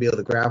not going to be able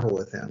to grapple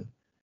with him.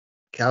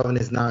 Calvin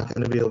is not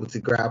going to be able to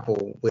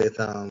grapple with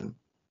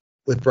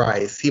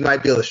Bryce. He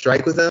might be able to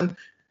strike with him,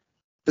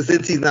 but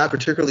since he's not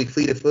particularly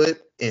fleet of foot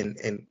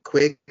and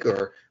quick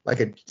or like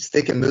a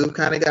stick and move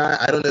kind of guy,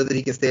 I don't know that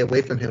he can stay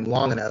away from him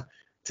long enough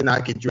to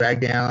not get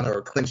dragged down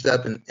or clinched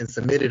up and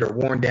submitted or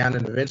worn down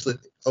and eventually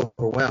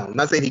overwhelmed. I'm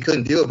not saying he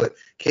couldn't do it, but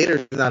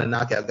Kattar is not a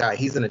knockout guy.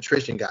 He's an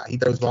attrition guy. He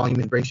throws volume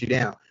and breaks you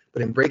down.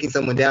 But in breaking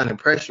someone down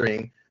and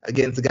pressuring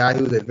against a guy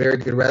who's a very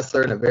good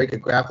wrestler and a very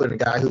good grappler and a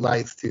guy who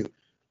likes to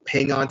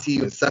hang on to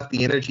you and suck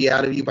the energy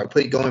out of you by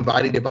going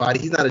body to body,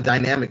 he's not a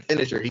dynamic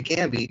finisher. He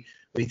can be,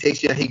 but he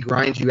takes you out, he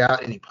grinds you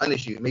out, and he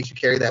punishes you. He makes you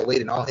carry that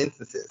weight in all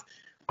instances.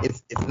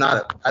 It's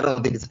not I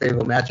don't think it's a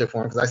favorable matchup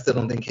for him because I still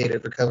don't think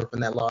Kattar recovered from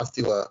that loss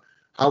to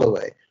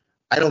Holloway.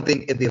 I don't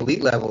think at the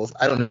elite levels,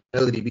 I don't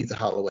know that he beats a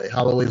Holloway.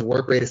 Holloway's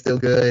work rate is still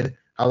good.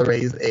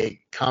 Holloway's a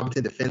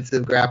competent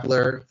defensive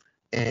grappler,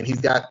 and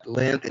he's got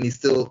length, and he's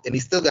still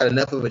got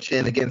enough of a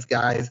chin against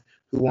guys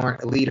who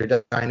aren't elite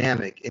or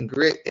dynamic.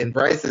 And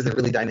Bryce isn't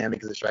really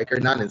dynamic as a striker,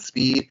 not in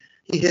speed.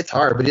 He hits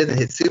hard, but he doesn't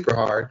hit super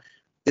hard.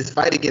 This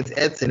fight against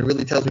Edson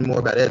really tells me more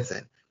about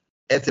Edson.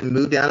 Edson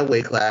moved down a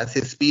weight class.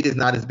 His speed is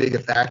not as big a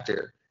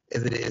factor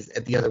as it is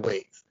at the other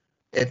weights.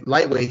 At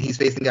lightweight, he's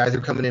facing guys who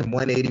are coming in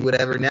 180,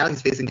 whatever. Now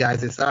he's facing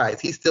guys his size.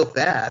 He's still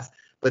fast,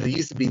 but it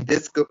used to be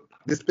this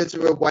much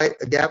of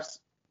a gap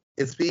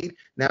in speed.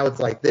 Now it's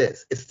like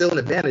this. It's still an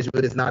advantage,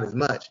 but it's not as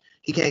much.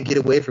 He can't get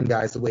away from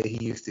guys the way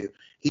he used to.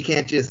 He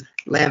can't just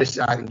land a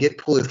shot and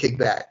pull his kick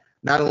back.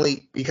 Not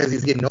only because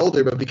he's getting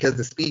older, but because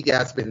the speed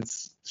gap's been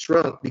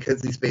shrunk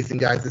because he's facing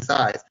guys his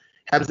size.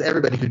 Happens to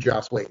everybody who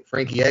drops weight.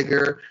 Frankie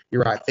Edgar,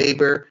 Uriah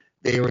Faber,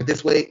 they were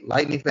this weight,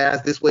 lightning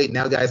fast, this weight.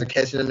 Now guys are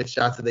catching them at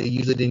shots that they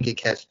usually didn't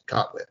get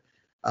caught with.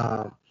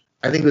 I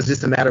think it was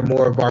just a matter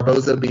more of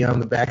Barboza being on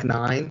the back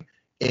nine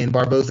and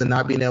Barboza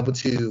not being able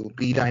to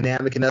be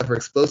dynamic enough or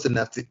explosive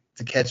enough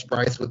to catch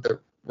Bryce with the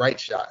right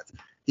shots.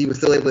 He was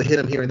still able to hit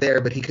him here and there,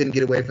 but he couldn't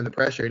get away from the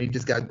pressure, and he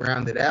just got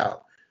grounded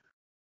out.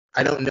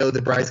 I don't know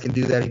that Bryce can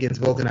do that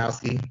against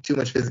Volkanovski. Too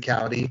much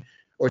physicality.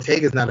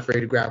 Ortega's not afraid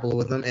to grapple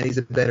with him, and he's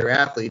a better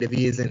athlete if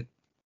he isn't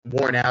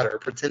worn out or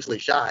potentially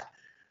shot.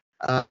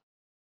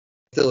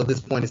 Still, at this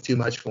point, it's too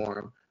much for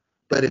him.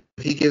 But if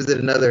he gives it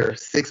another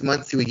 6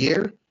 months to a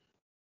year,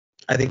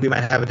 I think we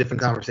might have a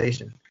different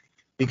conversation.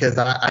 Because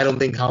I don't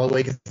think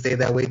Holloway can stay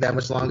that weight that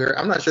much longer.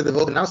 I'm not sure that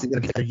Volkanovski is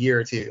going to be a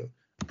year or two,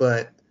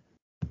 but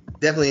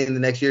definitely in the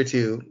next year or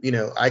two,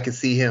 I could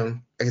see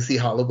him. I can see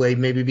Holloway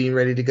maybe being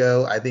ready to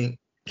go. I think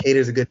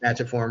Kattar's a good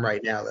matchup for him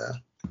right now, though.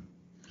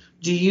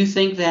 Do you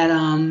think that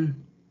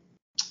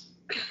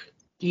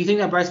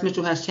Bryce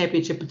Mitchell has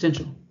championship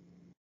potential?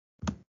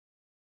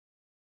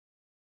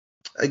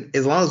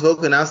 As long as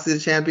Volkanovski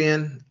is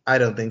champion, I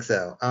don't think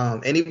so.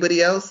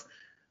 Anybody else,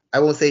 I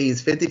won't say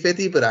he's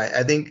 50-50, but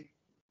I think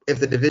if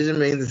the division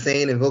remains the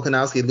same and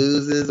Volkanovski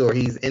loses or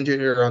he's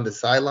injured or on the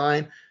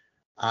sideline,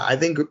 I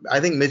think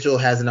Mitchell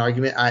has an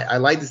argument. I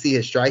like to see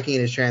his striking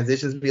and his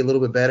transitions be a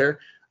little bit better.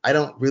 I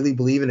don't really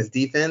believe in his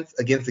defense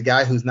against a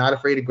guy who's not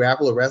afraid to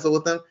grapple or wrestle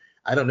with him.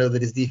 I don't know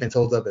that his defense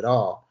holds up at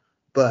all.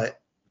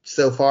 But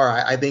so far,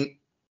 I think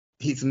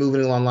he's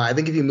moving along the line. I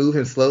think if you move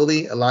him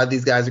slowly, a lot of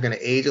these guys are going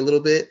to age a little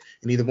bit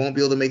and either won't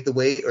be able to make the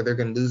weight or they're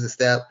going to lose a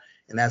step,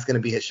 and that's going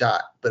to be his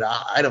shot. But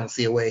I don't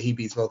see a way he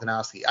beats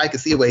Volkanovski. I could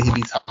see a way he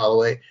beats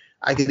Holloway.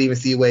 I could even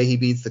see a way he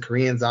beats the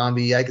Korean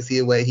Zombie. I could see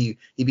a way he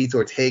beats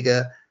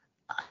Ortega.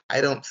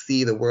 I don't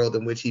see the world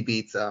in which he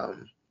beats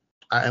Volkanovski.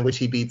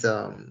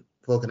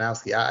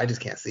 I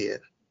just can't see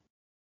it.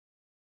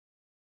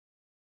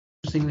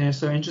 Interesting there,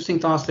 sir. Interesting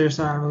thoughts there,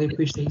 sir. I really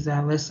appreciate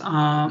that. Let's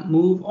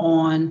move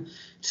on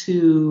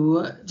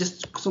to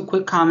just some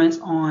quick comments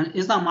on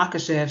Islam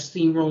Makhachev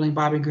steamrolling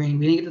Bobby Green.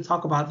 We didn't get to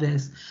talk about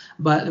this,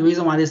 but the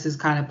reason why this is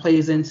kind of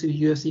plays into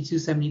UFC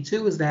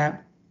 272 is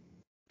that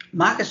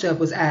Makhachev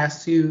was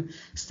asked to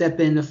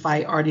step in to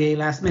fight RDA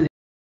last minute.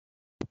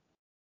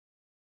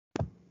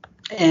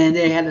 And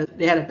they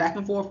had a back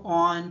and forth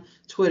on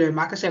Twitter.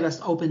 Makhachev has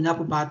opened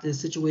up about this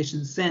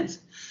situation since,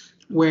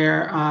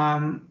 where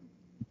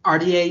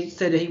RDA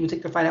said that he would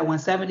take the fight at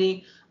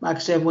 170.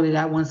 Makhachev wanted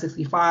at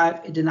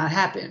 165. It did not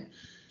happen.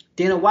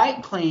 Dana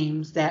White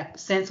claims that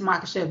since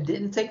Makhachev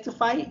didn't take the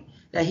fight,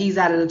 that he's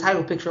out of the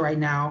title picture right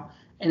now,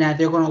 and that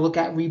they're going to look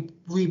at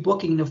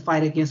rebooking the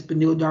fight against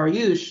Beneil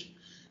Dariush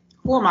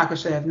for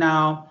Makhachev.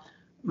 Now,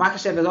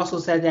 Makhachev has also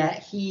said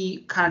that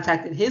he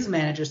contacted his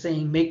manager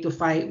saying make the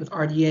fight with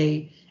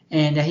RDA,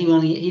 and that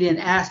he didn't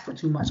ask for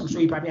too much. I'm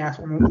sure he probably asked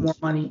for more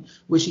money,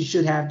 which he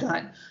should have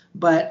done.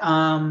 But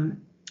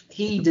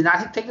he did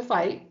not take the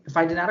fight. The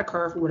fight did not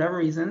occur for whatever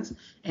reasons,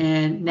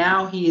 and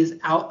now he is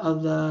out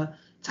of the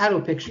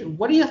title picture.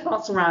 What are your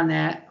thoughts around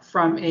that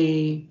from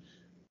a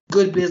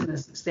good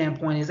business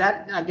standpoint? Is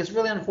that, I guess,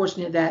 really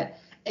unfortunate that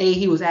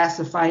he was asked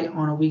to fight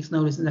on a week's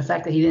notice, and the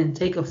fact that he didn't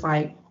take a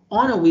fight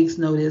on a week's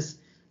notice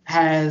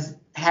has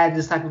had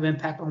this type of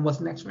impact on what's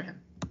next for him?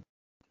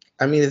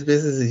 I mean, it's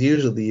business as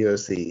usual, the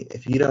UFC.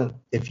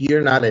 If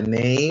you're not a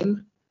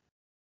name,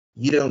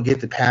 you don't get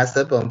to pass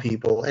up on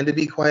people. And to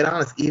be quite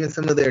honest, even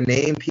some of their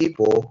name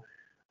people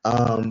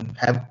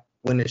have,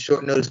 when a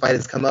short notice fight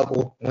has come up,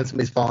 or when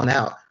somebody's fallen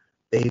out,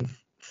 they've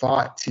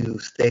fought to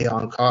stay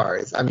on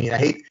cards. I mean,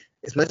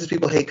 as much as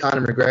people hate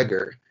Conor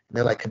McGregor, and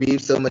they're like,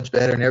 Khabib's so much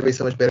better and everybody's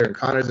so much better and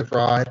Conor's a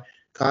fraud.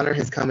 Conor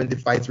has come into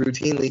fights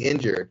routinely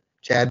injured.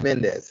 Chad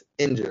Mendes,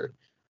 injured.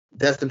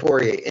 Dustin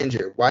Poirier,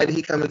 injured. Why did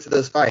he come into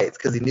those fights?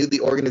 Because he knew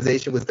the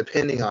organization was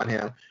depending on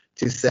him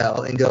to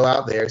sell and go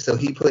out there. So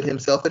he put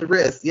himself at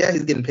risk. Yeah,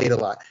 he's getting paid a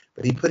lot,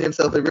 but he put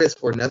himself at risk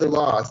for another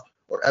loss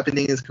or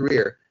upending his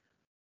career.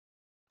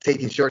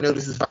 Taking short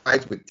notice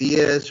fights with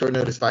Diaz, short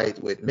notice fights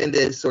with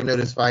Mendes, short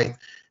notice fights,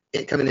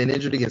 coming in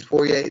injured against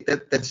Poirier.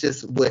 That's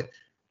just what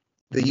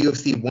the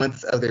UFC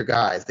wants of their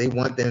guys. They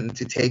want them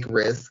to take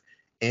risks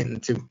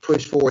and to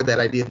push forward that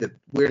idea that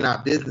we're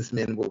not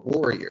businessmen, we're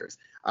warriors.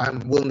 I'm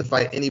willing to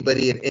fight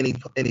anybody at any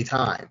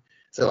time.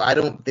 So I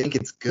don't think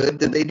it's good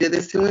that they did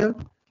this to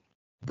him,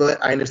 but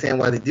I understand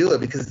why they do it,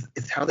 because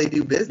it's how they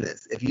do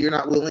business. If you're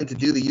not willing to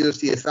do the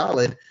UFC a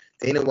solid,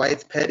 Dana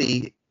White's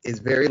petty is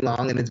very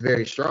long and it's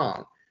very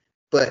strong.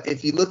 But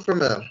if you look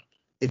from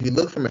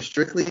a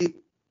strictly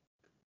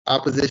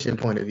opposition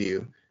point of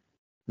view,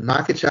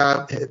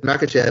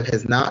 Makhachev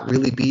has not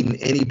really beaten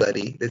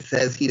anybody that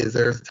says he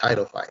deserves a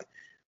title fight.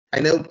 I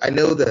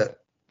know the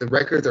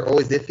records are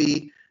always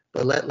iffy,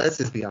 but let's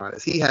just be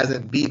honest. He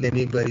hasn't beaten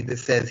anybody that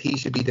says he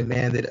should be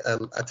demanded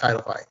a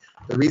title fight.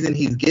 The reason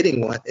he's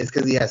getting one is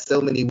because he has so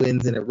many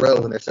wins in a row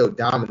and they're so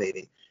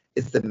dominating.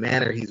 It's the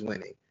manner he's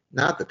winning,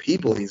 not the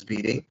people he's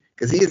beating,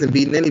 because he hasn't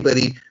beaten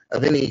anybody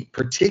of any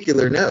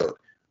particular note.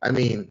 I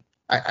mean,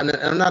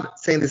 I'm not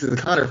saying this as a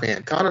Conor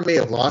fan. Conor may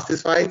have lost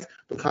his fights,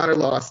 but Conor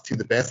lost to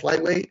the best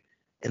lightweight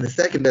and the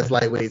second best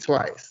lightweight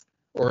twice,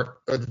 or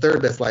the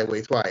third best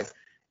lightweight twice.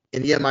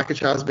 And yeah,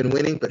 Makhachev's been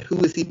winning, but who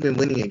has he been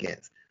winning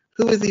against?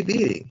 Who is he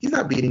beating? He's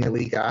not beating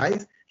elite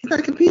guys. He's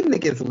not competing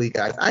against elite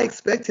guys. I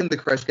expect him to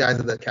crush guys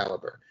of that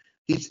caliber.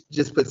 He's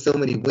just put so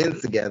many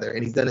wins together,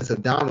 and he's done it so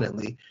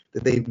dominantly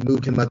that they've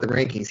moved him up the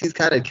rankings. He's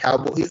kind of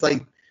cowboy. He's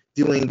like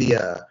doing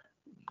the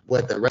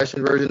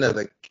Russian version of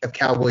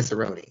Cowboy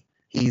Cerrone.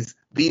 He's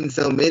beaten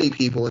so many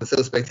people in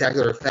so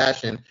spectacular a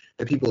fashion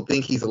that people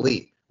think he's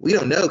elite. We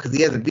don't know because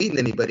he hasn't beaten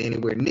anybody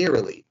anywhere near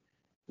elite.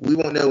 we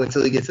won't know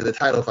until he gets to the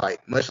title fight.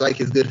 Much like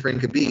his good friend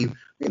Khabib,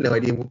 we had no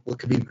idea what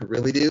Khabib could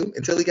really do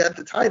until he got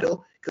the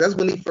title, because that's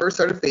when he first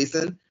started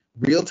facing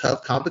real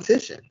tough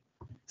competition.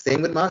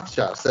 Same with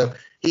Makhachev. So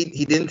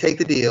he didn't take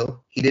the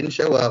deal. He didn't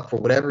show up for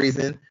whatever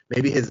reason.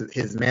 Maybe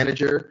his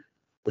manager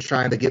was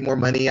trying to get more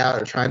money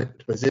out or trying to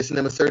position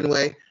him a certain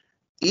way.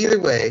 Either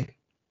way,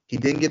 he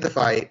didn't get the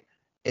fight,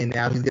 and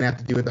now he's going to have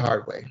to do it the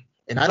hard way.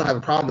 And I don't have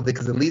a problem with it,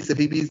 because at least if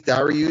he beats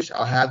Dariush,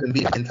 I'll have him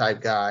be an type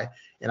guy,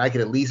 and I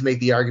can at least make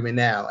the argument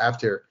now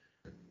after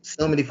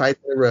so many fights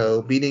in a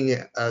row, beating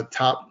a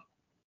top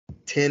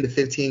 10 to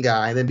 15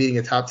 guy and then beating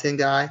a top 10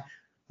 guy.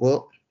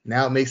 Well,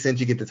 now it makes sense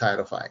you get the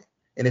title fight.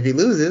 And if he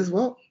loses,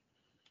 well,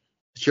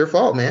 it's your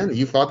fault, man.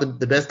 You fought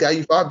the best guy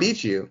you fought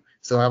beat you.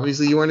 So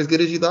obviously you weren't as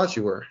good as you thought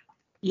you were.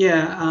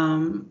 Yeah,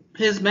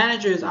 his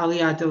manager is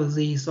Ali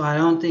Abdelaziz, so I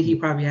don't think he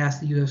probably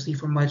asked the UFC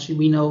for much.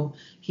 We know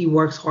he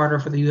works harder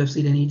for the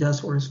UFC than he does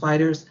for his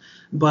fighters,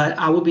 but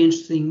I would be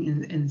interested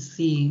in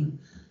seeing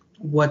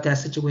what that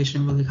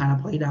situation really kind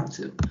of played out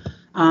to.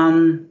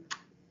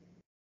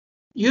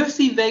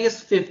 UFC Vegas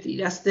 50,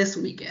 that's this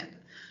weekend.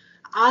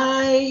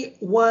 I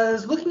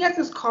was looking at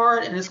this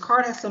card, and this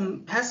card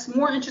has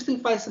more interesting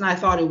fights than I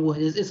thought it would.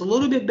 It's a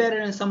little bit better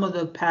than some of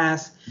the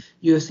past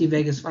UFC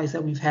Vegas fights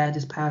that we've had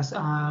this past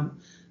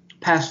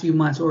few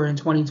months, or in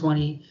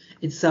 2020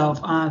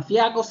 itself.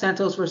 Thiago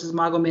Santos versus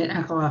Magomed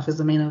Ankalaev is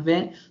the main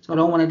event, so I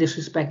don't want to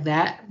disrespect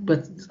that,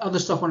 but other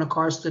stuff on the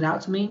card stood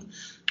out to me.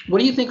 What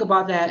do you think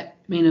about that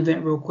main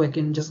event, real quick,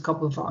 and just a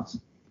couple of thoughts?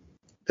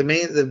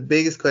 The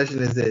biggest question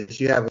is this: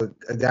 you have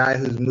a guy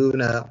who's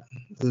moving up,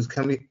 who's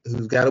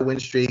got a win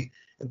streak,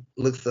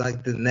 looks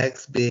like the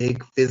next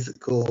big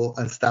physical,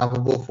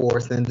 unstoppable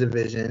force in the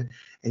division,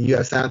 and you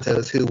have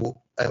Santos, who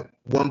at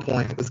one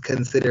point was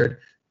considered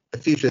the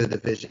future of the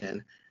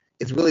division.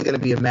 It's really going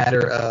to be a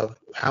matter of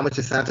how much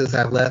does Santos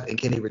have left, and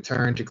can he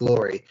return to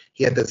glory?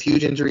 He had those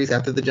huge injuries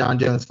after the John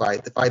Jones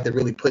fight, the fight that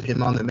really put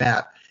him on the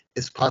map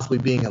is possibly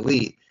being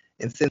elite.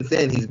 And since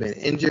then, he's been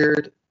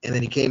injured, and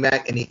then he came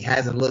back, and he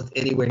hasn't looked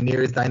anywhere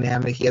near as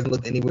dynamic. He hasn't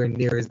looked anywhere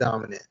near as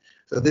dominant.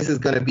 So this is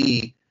going to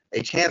be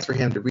a chance for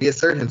him to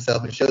reassert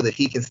himself and show that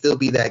he can still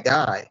be that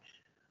guy.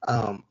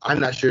 I'm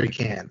not sure he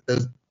can.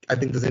 I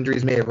think those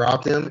injuries may have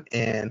robbed him.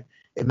 And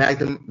how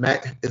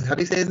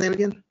do you say his name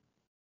again?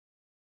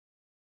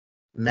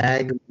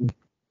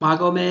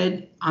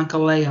 Magomed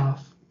Ankalaev.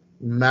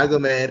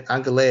 Magomed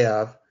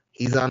Ankalaev.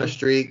 He's on a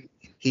streak.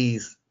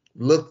 He's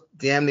looked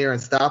damn near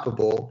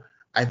unstoppable.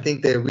 I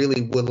think they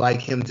really would like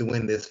him to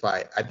win this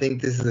fight. I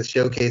think this is a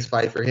showcase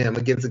fight for him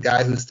against a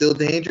guy who's still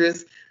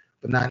dangerous,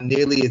 but not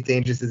nearly as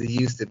dangerous as he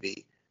used to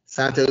be.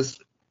 Santos,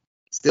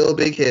 still a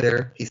big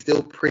hitter. He's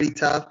still pretty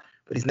tough,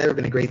 but he's never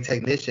been a great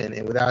technician.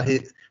 And without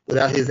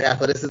his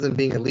athleticism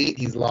being elite,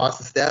 he's lost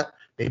a step,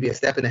 maybe a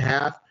step and a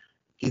half.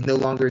 He's no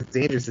longer as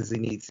dangerous as he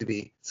needs to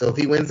be. So if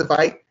he wins the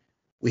fight,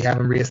 we have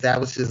him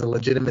reestablished as a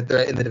legitimate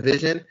threat in the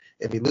division.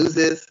 If he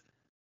loses,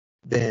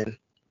 then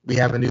we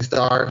have a new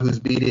star who's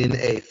beating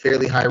a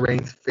fairly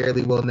high-ranked,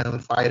 fairly well-known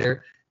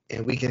fighter,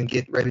 and we can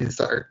get ready to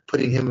start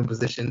putting him in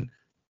position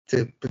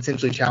to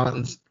potentially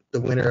challenge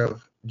the winner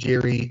of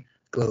Jerry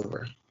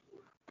Glover.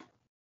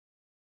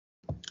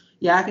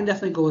 Yeah, I can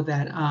definitely go with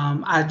that.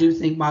 I do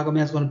think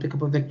Magomed is going to pick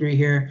up a victory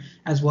here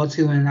as well,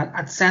 too.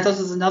 And Santos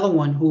is another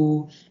one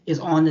who is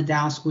on the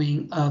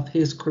downswing of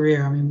his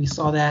career. I mean, we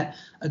saw that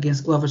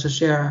against Glover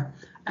Teixeira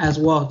as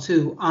well,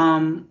 too.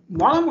 Marlon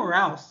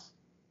Moraes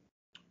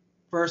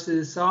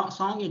versus Song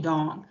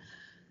Yadong.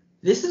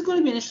 This is going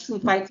to be an interesting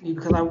fight to me,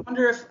 because I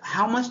wonder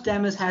how much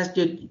damage has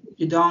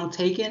Yadong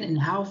taken, and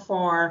how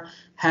far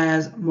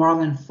has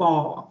Marlon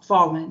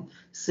fallen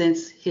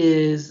since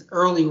his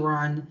early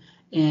run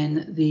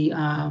in the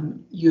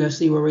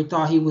UFC, where we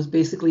thought he was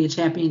basically a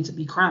champion to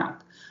be crowned.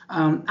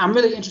 I'm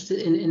really interested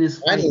in this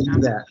fight. I didn't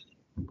think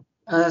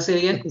that. Say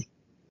it again.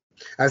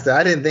 I said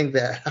I didn't think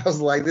that. I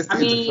was like, this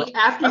dude's a fraud.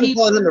 After I've been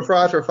calling him a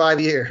fraud for 5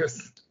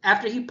 years.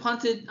 After he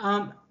punted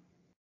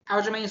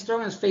Aljamain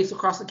Sterling's face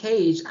across the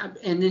cage,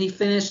 and then he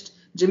finished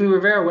Jimmy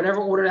Rivera, whatever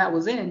order that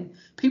was in,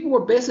 people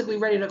were basically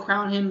ready to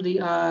crown him the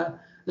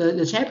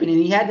champion. And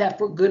he had that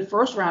good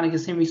first round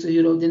against Henry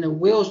Cejudo. Then the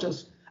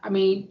wheels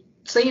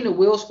saying the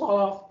wheels fall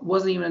off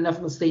wasn't even enough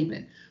of a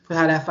statement for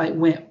how that fight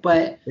went.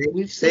 But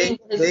we've seen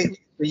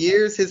for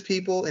years, his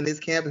people in his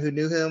camp who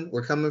knew him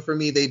were coming for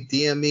me. They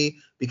DM me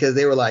because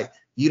they were like,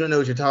 you don't know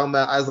what you're talking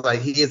about. I was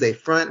like, he is a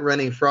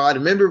front-running fraud.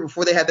 Remember,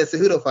 before they had that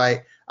Cejudo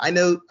fight, I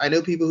know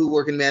people who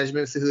work in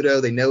management of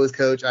Cejudo. They know his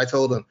coach. I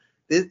told them,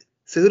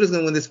 Cejudo's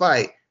going to win this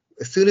fight.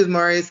 As soon as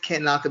Marius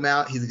can't knock him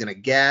out, he's going to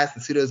gas,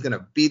 and Cejudo's going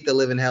to beat the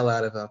living hell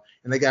out of him.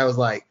 And the guy was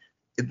like,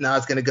 no,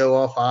 it's going to go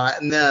all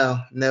five.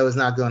 No, it's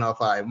not going all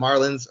five.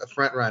 Marlon's a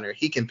front runner.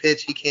 He can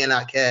pitch. He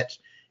cannot catch.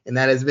 And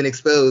that has been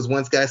exposed.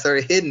 Once guys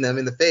started hitting him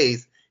in the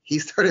face, he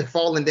started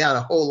falling down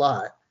a whole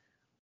lot.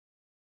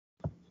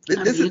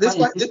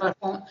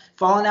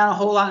 Falling down a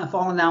whole lot and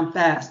falling down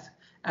fast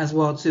as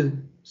well, too.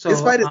 So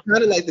this fight is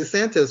kind of like the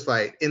Santos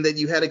fight, in that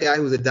you had a guy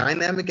who was a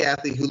dynamic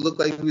athlete who looked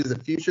like he was the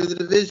future of the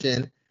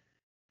division,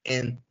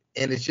 and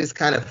and it's just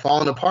kind of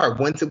fallen apart.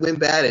 Once it went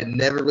bad, it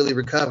never really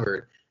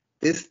recovered.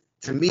 This,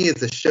 to me,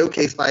 is a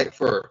showcase fight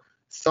for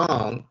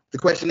Song. The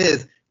question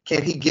is,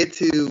 can he get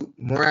to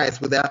Moraes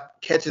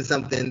without catching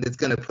something that's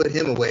going to put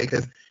him away?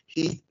 Because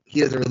he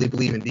doesn't really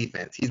believe in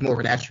defense. He's more of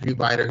an attribute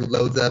fighter who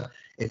loads up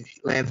and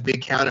lands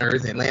big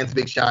counters and lands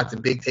big shots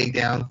and big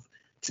takedowns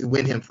to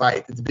win him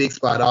fights. It's big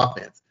spot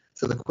offense.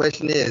 So the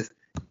question is,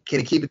 can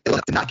he keep it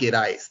going to not get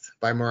iced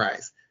by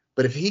Moraes?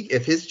 But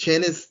if his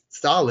chin is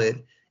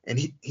solid and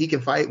he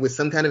can fight with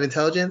some kind of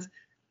intelligence,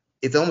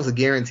 it's almost a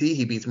guarantee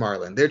he beats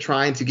Marlon. They're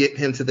trying to get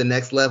him to the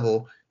next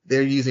level.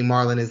 They're using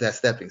Marlon as that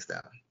stepping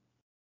stone.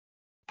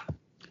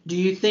 Do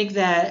you think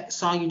that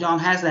Song Yudong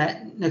has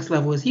that next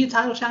level? Is he a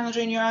title challenger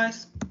in your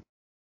eyes?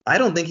 I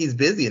don't think he's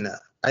busy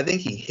enough. I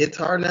think he hits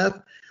hard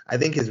enough. I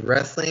think his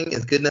wrestling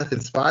is good enough in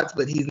spots,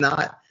 but he's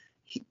not.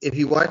 If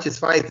you watch his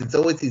fights, it's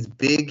always these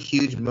big,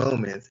 huge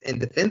moments. And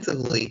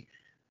defensively,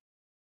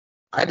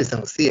 I just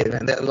don't see it,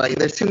 man.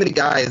 There's too many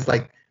guys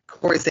like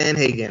Corey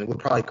Sandhagen would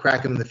probably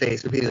crack him in the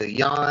face repeatedly.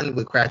 Jan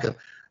would crack him.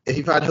 If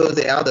he fought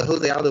Jose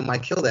Aldo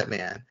might kill that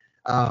man.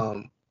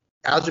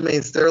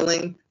 Aljamain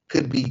Sterling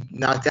could be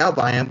knocked out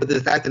by him, but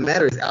the fact of the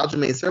matter is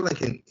Aljamain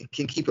Sterling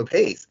can keep a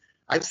pace.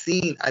 I've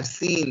seen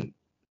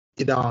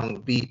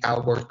Yudong be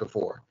outworked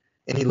before,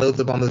 and he loads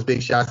up on those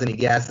big shots and he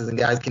gasses, and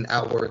guys can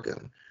outwork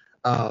him.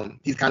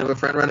 He's kind of a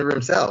front runner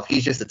himself.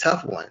 He's just a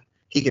tough one.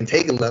 He can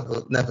take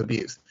enough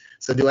abuse.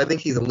 So do I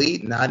think he's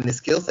elite? Not in his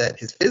skill set.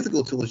 His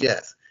physical tools,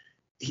 yes.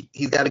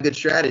 He's got a good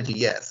strategy,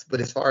 yes. But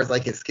as far as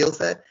like his skill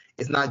set,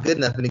 it's not good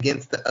enough. And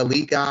against the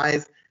elite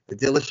guys, the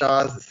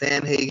Dillashaw's, the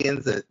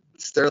Sandhagens, the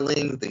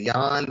Sterlings, the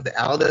Jans, the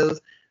Aldos,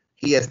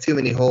 he has too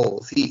many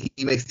holes. He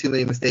makes too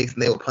many mistakes,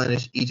 and they will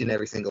punish each and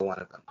every single one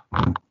of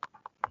them.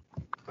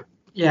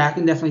 Yeah, I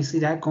can definitely see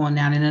that going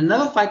down. And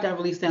another fight that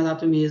really stands out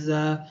to me is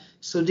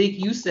Sodiq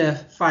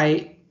Yusuff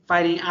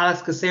fighting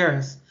Alex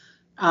Caceres.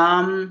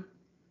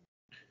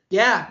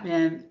 Yeah,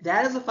 man,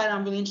 that is a fight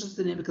I'm really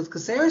interested in because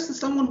Caceres is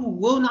someone who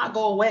will not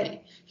go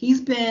away.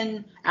 He's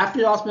been, after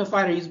the Ultimate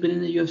Fighter, he's been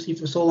in the UFC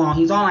for so long.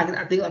 He's on,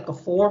 I think, a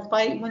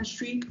 4-fight win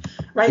streak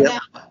right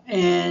now.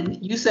 And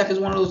Yusuff is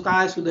one of those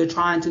guys who they're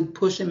trying to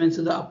push him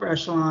into the upper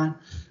echelon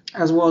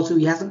as well, too.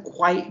 He hasn't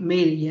quite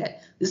made it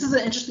yet. This is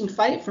an interesting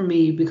fight for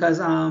me because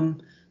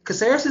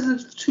Caceres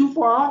isn't too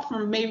far off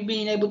from maybe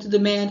being able to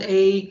demand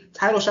a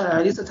title shot or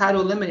at least a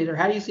title eliminator.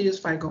 How do you see this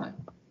fight going?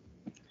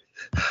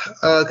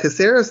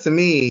 Caceres, to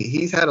me,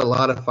 he's had a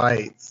lot of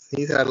fights.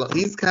 He's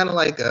kind of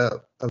like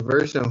a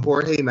version of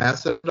Jorge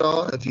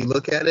Masvidal. If you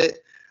look at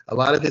it, a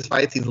lot of his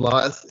fights he's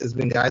lost has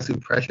been guys who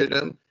pressured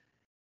him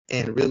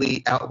and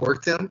really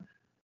outworked him.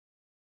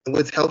 And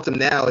what's helped him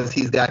now is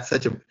he's got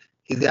a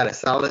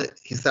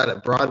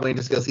broad range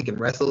of skills. He can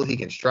wrestle, he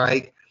can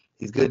strike,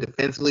 he's good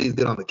defensively, he's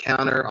good on the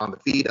counter, on the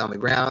feet, on the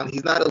ground.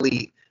 He's not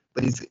elite,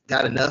 but he's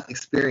got enough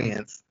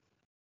experience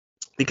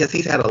because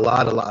he's had a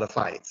lot of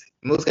fights.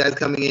 Most guys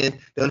coming in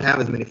don't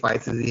have as many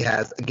fights as he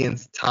has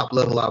against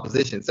top-level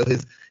opposition. So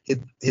his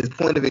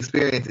point of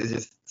experience is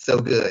just so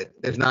good.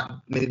 There's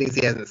not many things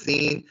he hasn't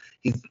seen.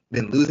 He's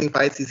been losing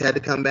fights. He's had to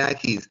come back.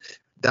 He's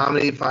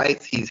dominated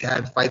fights. He's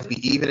had fights be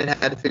even and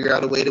had to figure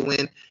out a way to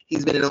win.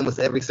 He's been in almost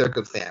every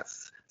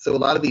circumstance. So a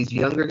lot of these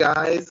younger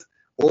guys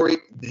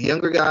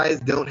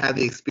don't have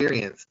the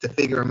experience to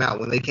figure him out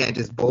when they can't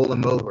just bowl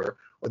him over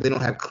or they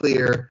don't have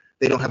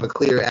a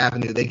clear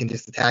avenue they can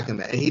just attack him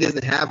at. And he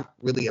doesn't have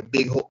really a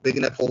big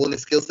enough hole in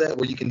his skill set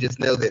where you can just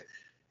know that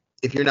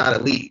if you're not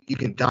elite, you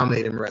can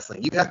dominate him in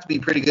wrestling. You have to be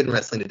pretty good in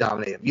wrestling to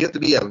dominate him. You have to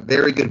be a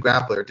very good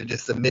grappler to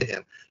just submit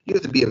him. You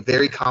have to be a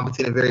very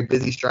competent and very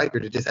busy striker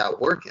to just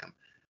outwork him.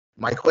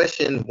 My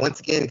question once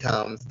again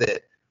comes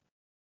that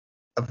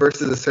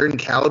versus a certain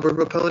caliber of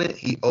opponent,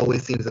 he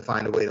always seems to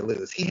find a way to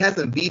lose. He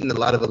hasn't beaten a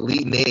lot of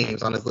elite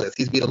names on his list.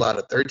 He's beat a lot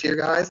of third-tier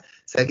guys,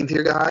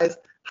 second-tier guys,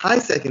 high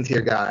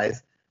second-tier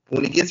guys.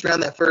 When he gets around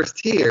that first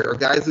tier, or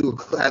guys who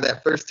have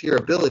that first tier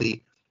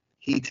ability,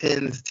 he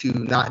tends to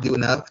not do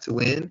enough to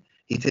win.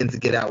 He tends to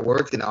get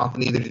outworked and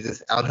often either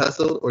just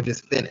out-hustled or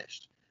just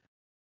finished.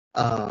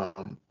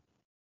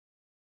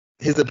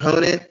 His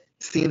opponent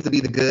seems to be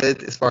the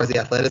good as far as the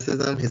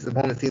athleticism. His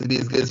opponent seems to be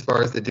as good as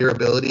far as the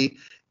durability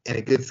and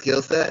a good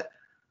skill set.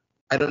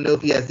 I don't know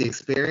if he has the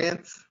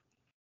experience,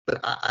 but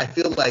I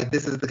feel like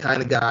this is the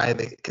kind of guy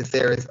that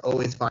Caceres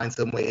always finds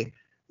some way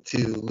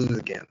to lose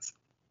against.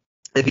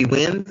 If he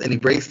wins and he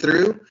breaks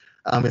through,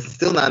 it's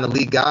still not an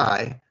elite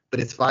guy, but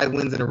it's 5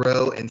 wins in a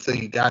row, and so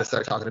you got to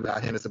start talking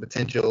about him as a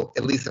potential,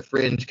 at least a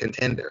fringe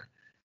contender.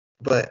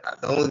 But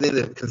the only thing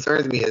that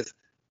concerns me is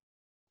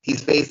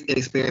he's faced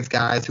inexperienced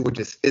guys who were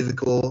just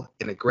physical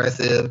and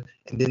aggressive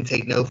and didn't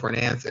take no for an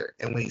answer.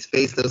 And when he's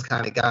faced those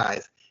kind of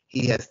guys,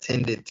 he's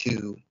tended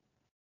to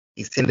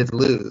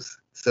lose.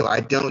 So I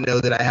don't know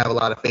that I have a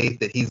lot of faith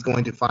that he's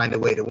going to find a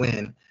way to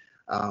win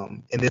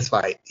in this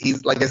fight.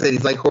 He's, like I said,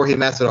 he's like Jorge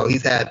Masvidal.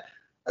 He's had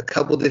a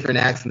couple different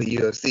acts in the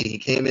UFC. He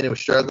came in and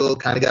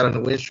struggled, kind of got on a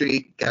win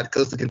streak, got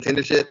close to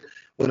contendership,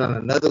 went on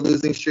another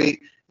losing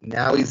streak.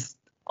 Now he's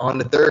on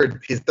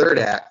his third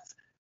act.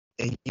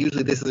 And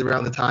usually this is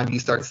around the time you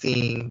start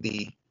seeing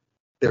the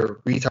their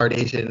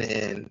retardation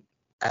and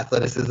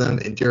athleticism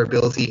and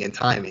durability and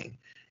timing.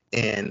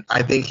 And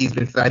I think he's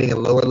been fighting a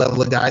lower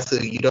level of guys, so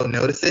you don't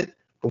notice it.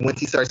 But once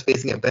he starts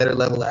facing a better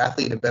level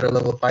athlete and a better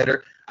level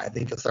fighter, I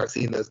think you'll start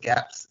seeing those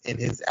gaps in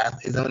his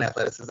own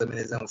athleticism and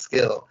his own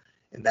skill.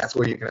 And that's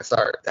where you're going to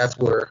start. That's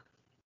where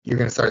you're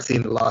going to start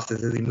seeing the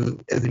losses as he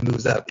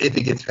moves up, if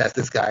he gets past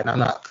this guy. And I'm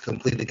not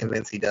completely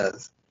convinced he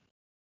does.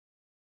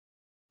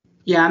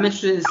 Yeah, I'm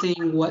interested in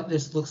seeing what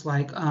this looks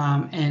like,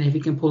 and if he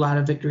can pull out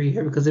a victory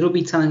here, because it'll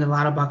be telling a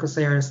lot about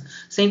Caceres.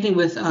 Same thing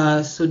with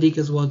Sodiq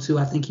as well too.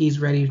 I think he's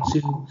ready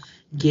to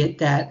get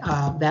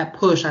that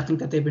push. I think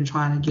that they've been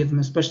trying to give him,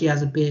 especially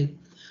as a big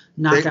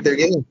knockout.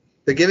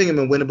 They're giving him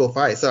a winnable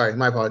fight. Sorry,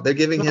 my apologies. They're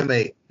giving him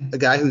a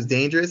guy who's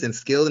dangerous and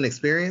skilled and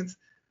experienced,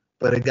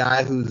 but a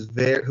guy who's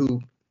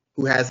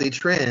who has a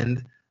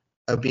trend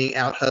of being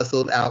out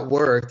hustled,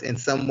 outworked, and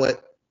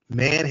somewhat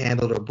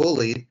manhandled or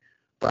bullied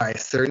by a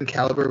certain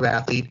caliber of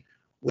athlete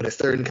with a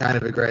certain kind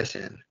of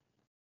aggression.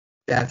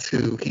 That's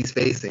who he's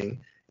facing,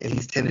 and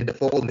he's tended to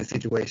fold in this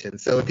situation.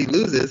 So if he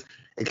loses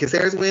and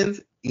Caceres wins,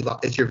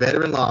 it's your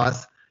veteran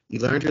loss.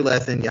 You learned your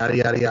lesson, yada,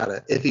 yada,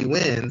 yada. If he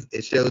wins,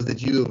 it shows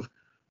that you're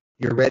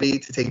ready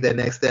to take that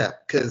next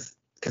step, because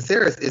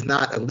Caceres is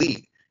not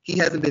elite. He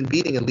hasn't been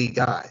beating elite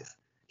guys.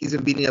 He's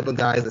been beating up on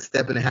guys a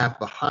step and a half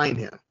behind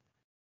him.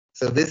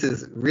 So this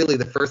is really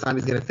the first time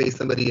he's going to face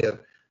somebody of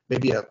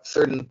maybe a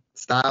certain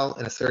style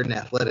and a certain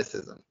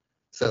athleticism.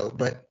 So,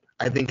 but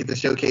I think it's a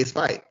showcase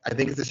fight. And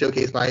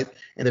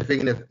they're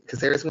figuring if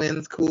Caceres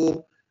wins,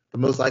 cool.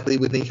 But most likely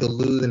we think he'll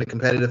lose in a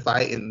competitive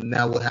fight, and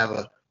now we'll have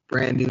a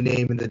brand new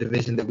name in the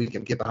division that we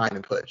can get behind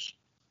and push.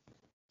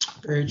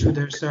 Very true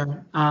there,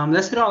 sir.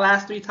 Let's hit our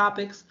last three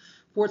topics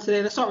for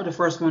today. Let's start with the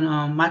first one.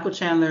 Michael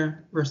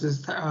Chandler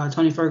versus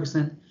Tony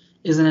Ferguson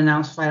is an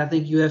announced fight. I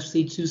think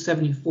UFC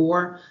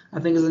 274, I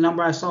think, is the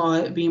number I saw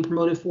it being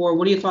promoted for.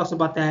 What are your thoughts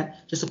about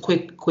that? Just a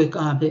quick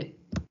hit.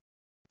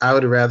 I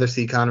would rather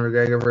see Conor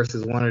McGregor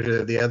versus one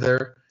or the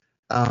other.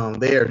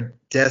 They are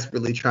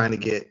desperately trying to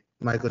get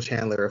Michael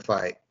Chandler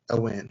a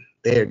win.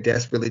 They are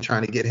desperately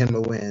trying to get him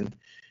a win.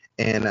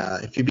 And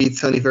if he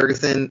beats Tony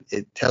Ferguson,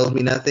 it tells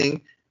me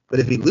nothing. But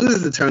if he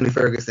loses to Tony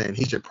Ferguson,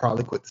 he should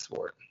probably quit the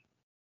sport.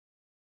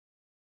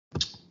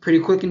 Pretty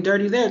quick and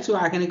dirty there, too.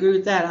 I can agree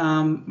with that.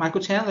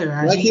 Michael Chandler.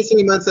 Black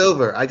History Month's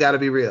over. I got to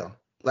be real.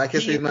 Black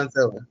History Month's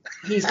over.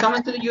 He's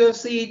coming to the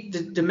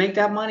UFC to make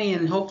that money,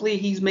 and hopefully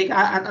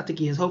I think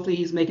he is. Hopefully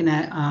he's making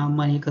that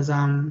money, because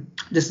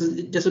this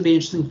will be an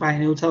interesting fight,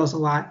 and it will tell us a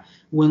lot,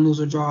 win, lose,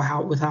 or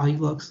draw, with how he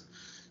looks.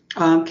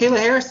 Kayla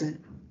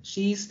Harrison,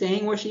 she's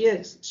staying where she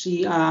is.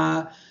 She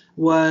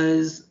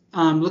was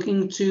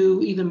looking to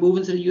either move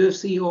into the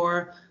UFC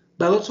or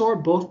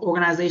Bellator. Both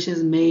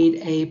organizations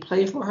made a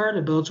play for her.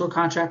 The Bellator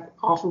contract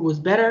offer was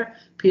better.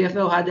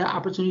 PFL had the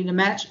opportunity to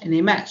match, and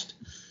they matched.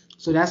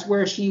 So that's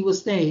where she was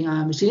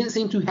staying. She didn't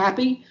seem too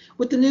happy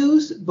with the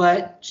news,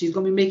 but she's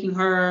gonna be making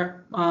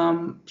her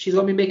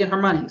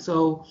money.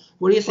 So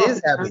what do you think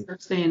about her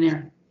staying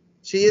there?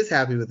 She is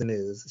happy with the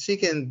news. She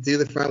can do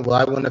the front. Well,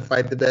 I want to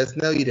fight the best.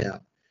 No, you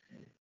don't.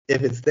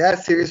 If it's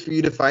that serious for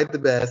you to fight the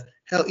best,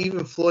 hell,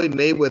 even Floyd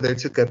Mayweather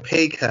took a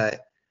pay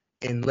cut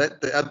and let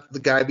the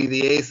guy be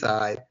the A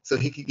side so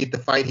he could get the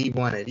fight he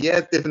wanted. Yeah,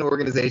 it's different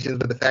organizations,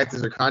 but the fact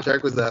is her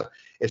contract was up.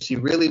 If she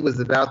really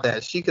was about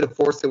that, she could have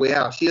forced her way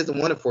out. She doesn't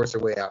want to force her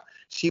way out.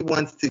 She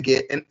wants to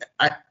get, and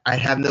I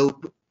have no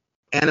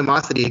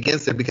animosity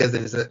against her, because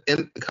as a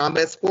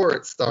combat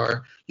sports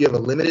star, you have a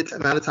limited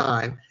amount of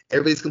time.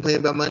 Everybody's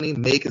complaining about money.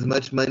 Make as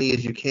much money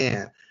as you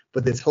can.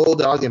 But this whole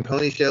dog and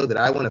pony show that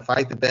I want to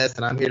fight the best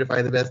and I'm here to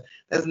fight the best,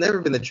 that's never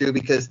been the truth,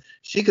 because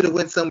she could have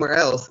went somewhere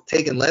else,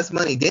 taken less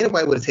money. Dana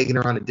White would have taken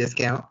her on a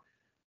discount,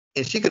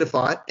 and she could have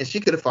fought, and she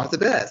could have fought the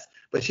best.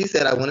 But she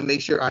said, I want to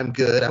make sure I'm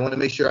good. I want to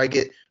make sure I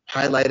get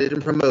highlighted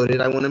and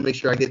promoted. I want to make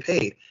sure I get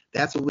paid.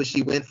 That's what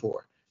she went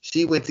for.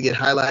 She went to get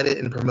highlighted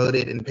and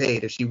promoted and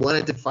paid. If she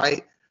wanted to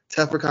fight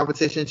tougher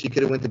competition, she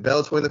could have went to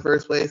Bellator in the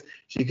first place.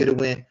 She could have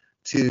went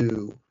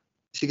to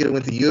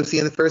UFC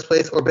in the first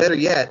place, or better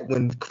yet,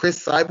 when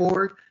Chris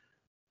Cyborg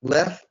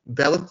left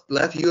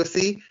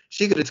UFC,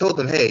 she could have told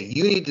them, hey,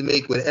 you need to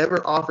make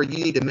whatever offer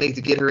you need to make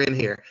to get her in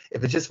here.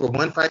 If it's just for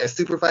one fight, a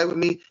super fight with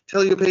me,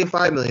 tell her you're paying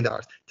 $5 million.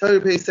 Tell her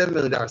you're paying $7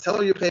 million. Tell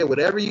her you're paying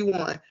whatever you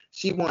want.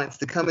 She wants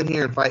to come in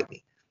here and fight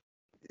me.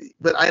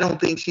 But I don't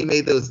think she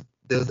made those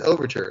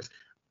overtures.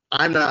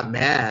 I'm not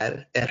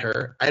mad at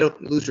her. I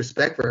don't lose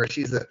respect for her.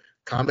 She's a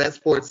combat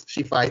sports.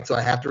 She fights, so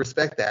I have to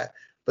respect that.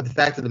 But the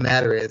fact of the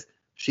matter is,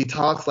 she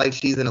talks like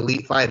she's an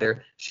elite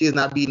fighter. She has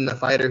not beaten a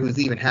fighter who's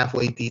even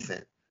halfway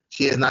decent.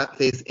 She has not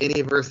faced any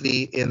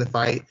adversity in the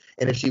fight.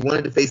 And if she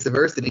wanted to face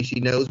adversity, she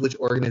knows which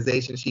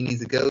organization she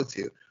needs to go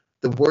to.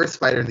 The worst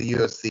fighter in the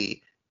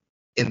UFC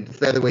in the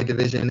featherweight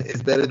division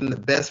is better than the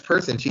best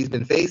person she's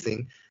been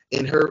facing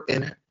in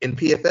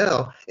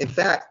PFL. In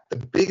fact, the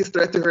biggest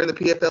threat to her in the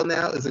PFL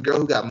now is a girl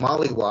who got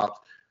mollywopped,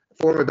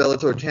 former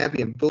Bellator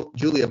champion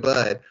Julia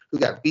Budd, who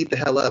got beat the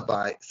hell up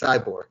by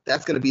Cyborg.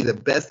 That's going to be the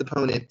best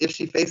opponent if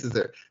she faces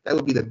her. That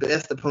would be the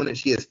best opponent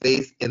she has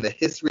faced in the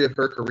history of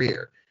her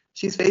career.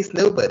 She's faced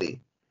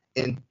nobody.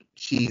 and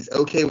she's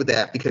okay with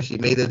that because she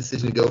made the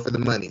decision to go for the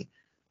money.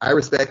 I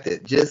respect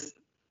it. Just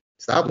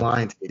stop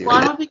lying to me, dude. Well,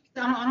 I don't think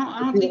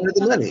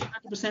The money.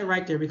 100%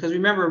 right there, because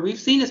remember, we've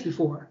seen this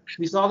before.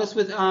 We saw this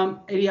with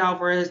Eddie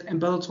Alvarez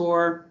and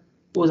Bellator.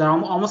 What was that,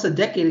 almost a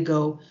decade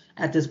ago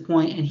at this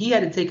point, and he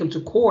had to take him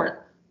to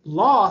court,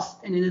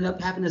 lost, and ended up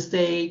having to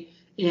stay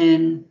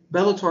in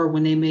Bellator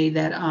when they made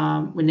that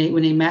when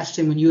they matched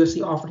him when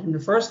UFC offered him the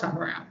first time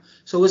around.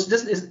 So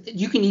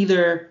you can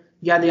either,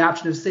 you have the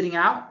option of sitting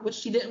out, which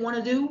she didn't want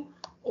to do,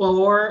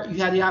 or you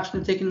have the option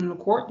of taking him to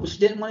court, which she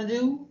didn't want to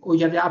do, or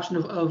you have the option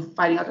of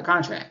fighting out the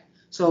contract.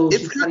 So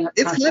it's kind of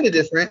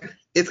different.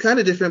 It's kind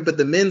of different, but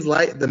the men's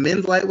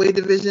lightweight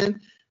division,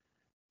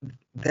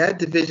 that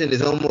division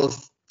is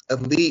almost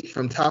elite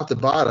from top to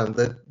bottom.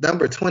 The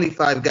number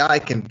 25 guy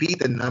can beat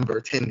the number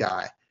 10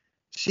 guy.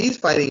 She's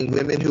fighting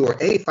women who are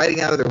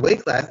fighting out of their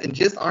weight class and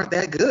just aren't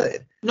that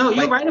good. No,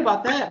 you're right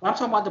about that. But I'm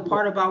talking about the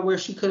part about where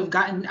she could have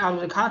gotten out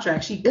of the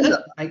contract. She could.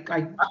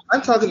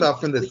 I'm talking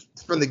about from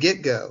the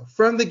get go.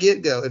 From the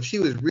get go, if she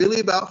was really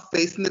about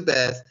facing the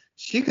best,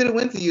 she could have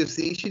went to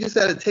UFC. She just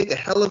had to take a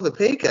hell of a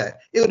pay cut.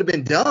 It would have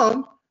been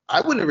dumb. I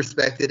wouldn't have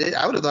respected it.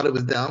 I would have thought it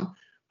was dumb.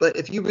 But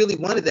if you really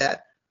wanted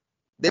that,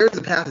 there's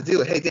a path to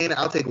do it. Hey, Dana,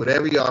 I'll take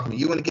whatever you offer me.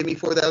 You want to give me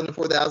 4,000 to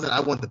 4,000? I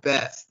want the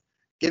best.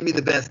 Give me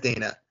the best,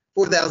 Dana.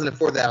 4,000 to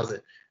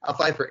 4,000. I'll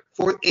fight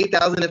for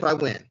 8,000 if I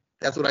win.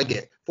 That's what I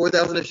get.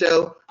 4,000 a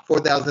show,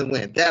 4,000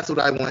 win. That's what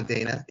I want,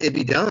 Dana. It'd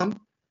be dumb.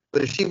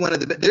 But if she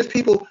wanted there's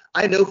people,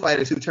 I know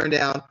fighters who turned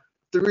down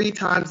 3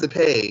 times the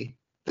pay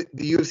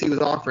the UFC was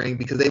offering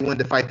because they wanted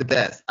to fight the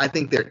best. I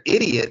think they're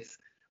idiots,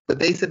 but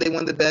they said they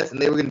wanted the best and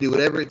they were going to do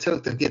whatever it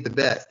took to get the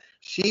best.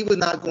 She was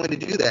not going to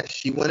do that.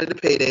 She wanted a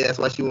payday. That's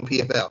why she won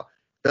PFL.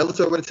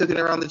 Bellator would have taken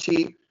her on the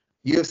cheap.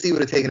 UFC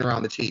would have taken her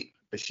on the cheap.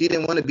 But she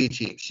didn't want to be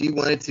cheap. She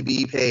wanted to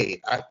be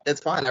paid. That's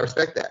fine. I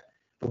respect that.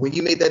 But when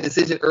you made that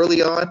decision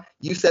early on,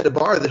 you set a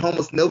bar that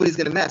almost nobody's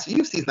going to match.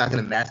 UFC's not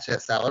going to match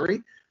that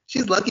salary.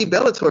 She's lucky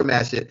Bellator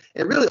matched it.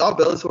 And really all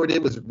Bellator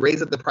did was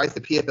raise up the price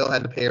that PFL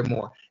had to pay her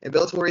more. And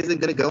Bellator isn't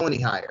going to go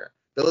any higher.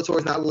 Bellator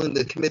is not willing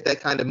to commit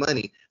that kind of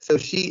money. So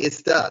she is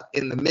stuck.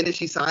 And the minute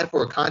she signed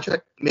for a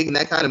contract making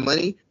that kind of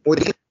money,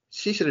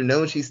 she should have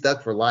known she's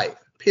stuck for life.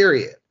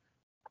 Period.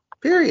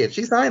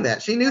 She signed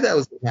that. She knew that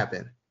was going to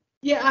happen.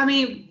 Yeah, I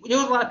mean, there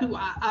was a lot of people.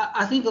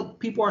 I think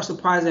people are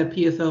surprised that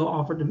PFL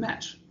offered the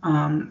match.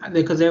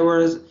 Because there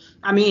was,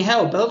 I mean,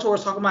 hell, Bellator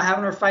was talking about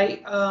having her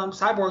fight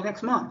Cyborg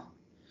next month.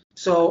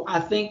 So I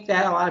think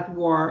that a lot of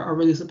people are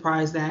really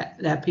surprised that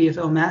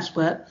PFL match,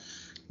 but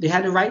they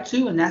had the right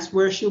to, and that's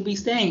where she'll be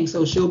staying.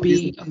 So she'll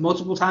be a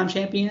multiple-time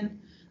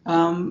champion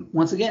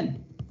once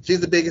again.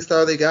 She's the biggest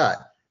star they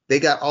got. They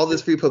got all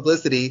this free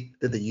publicity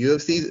that the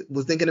UFC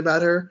was thinking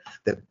about her,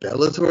 that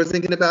Bellator was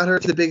thinking about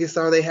her. She's the biggest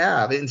star they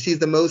have, and she's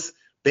the most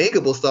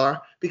bankable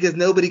star because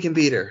nobody can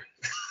beat her.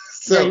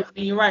 So yeah,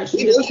 you're right.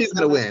 She's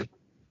gonna win.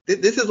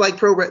 This is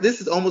like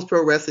this is almost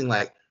pro wrestling.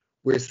 Like,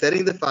 we're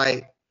setting the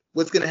fight.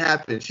 What's gonna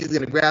happen? She's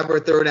gonna grab her,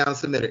 throw her down,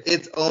 submit her.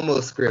 It's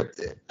almost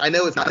scripted. I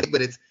know it's not,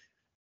 but it's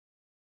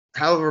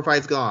however her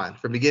fight's gone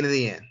from beginning to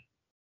the end.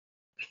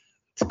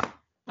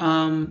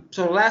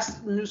 So the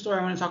last news story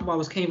I want to talk about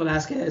was Cain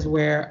Velasquez,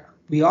 where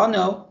we all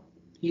know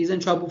he's in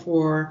trouble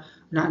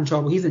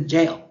he's in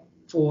jail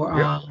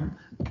for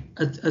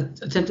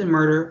attempted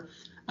murder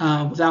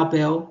without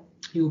bail.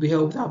 He will be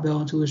held without bail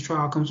until his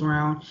trial comes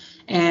around.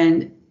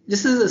 And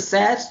this is a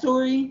sad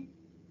story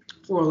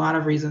for a lot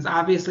of reasons.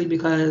 Obviously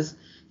because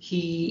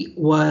he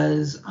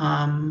was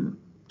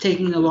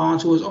taking the law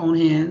into his own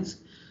hands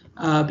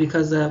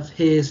because of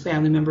his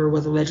family member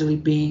was allegedly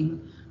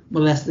being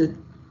molested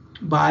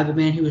by the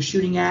man he was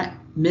shooting at,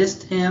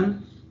 missed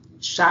him,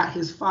 shot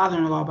his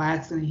father-in-law by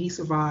accident. He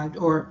survived,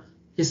 or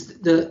he shot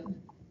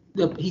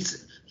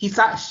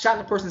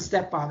the person's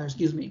stepfather,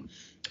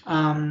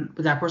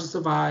 but that person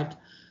survived.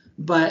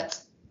 But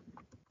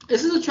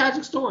this is a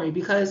tragic story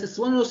because it's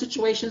one of those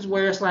situations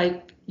where it's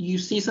like you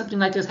see something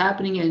like this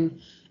happening,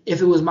 and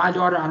if it was my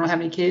daughter, I don't have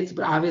any kids,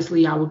 but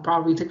obviously I would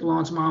probably take the law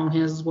into my own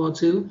hands as well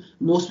too.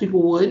 Most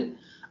people would.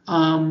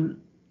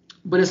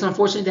 But it's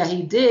unfortunate that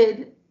he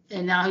did.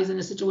 And now he's in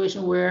a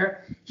situation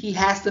where he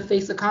has to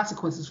face the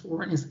consequences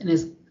for it. And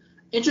it's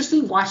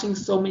interesting watching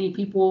so many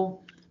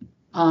people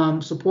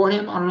support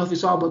him. I don't know if you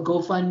saw, but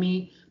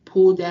GoFundMe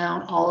pulled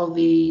down all of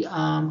the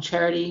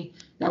charity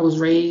that was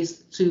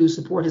raised to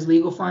support his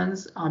legal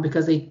funds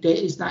because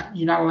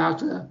you're not allowed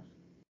to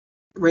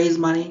raise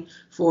money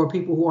for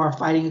people who are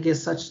fighting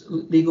against such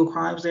legal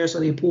crimes there. So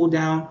they pulled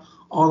down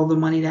all of the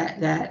money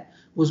that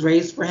was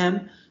raised for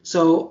him.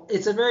 So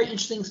it's a very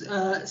interesting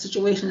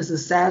situation. It's a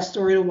sad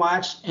story to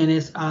watch, and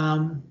it's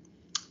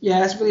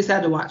really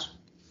sad to watch.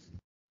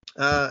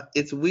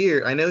 It's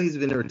weird. I know he's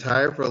been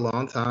retired for a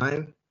long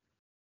time,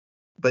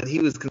 but he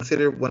was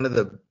considered one of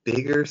the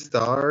bigger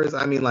stars.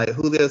 I mean, like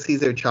Julio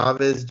Cesar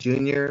Chavez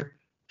Jr.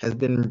 has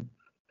been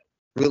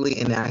really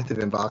inactive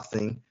in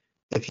boxing.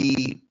 If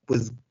he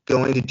was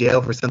going to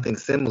jail for something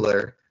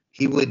similar,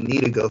 he wouldn't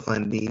need a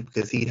GoFundMe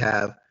because he'd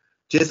have,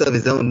 just of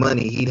his own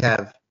money, he'd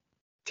have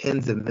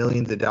tens of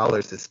millions of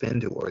dollars to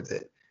spend towards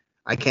it.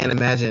 I can't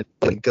imagine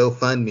like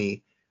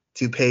GoFundMe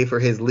to pay for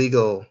his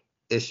legal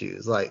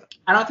issues. Like,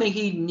 I don't think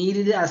he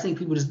needed it. I think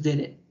people just did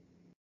it.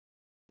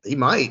 he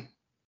might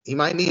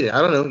need it.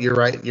 I don't know. You're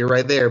right. You're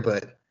right there,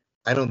 but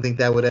I don't think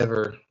that would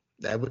ever.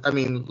 I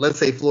mean, let's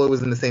say Floyd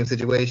was in the same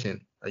situation.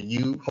 Are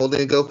you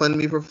holding a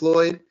GoFundMe for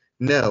Floyd?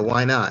 No,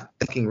 why not?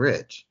 Fucking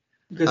rich.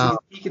 Because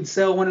he could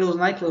sell one of those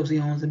nightclubs he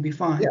owns and be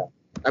fine. Yeah.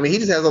 I mean, he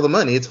just has all the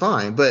money. It's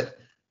fine. But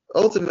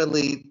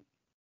ultimately,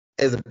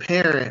 as a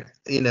parent,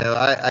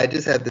 I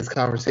just had this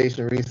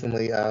conversation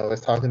recently. I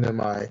was talking to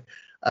my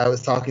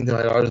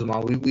daughter's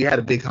mom. We had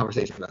a big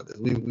conversation about this.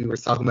 We were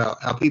talking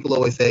about how people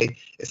always say,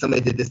 if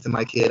somebody did this to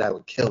my kid, I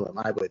would kill him.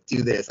 I would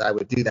do this. I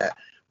would do that.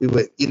 We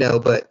would,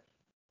 but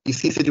you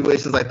see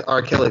situations like the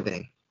R. Kelly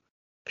thing.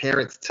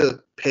 Parents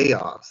took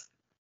payoffs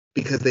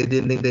because they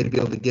didn't think they'd be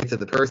able to get to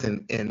the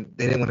person, and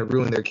they didn't want to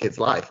ruin their kid's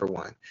life, for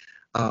one.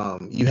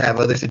 You have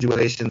other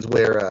situations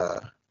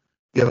where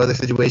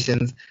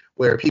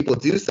people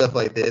do stuff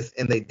like this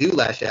and they do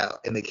lash out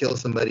and they kill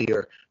somebody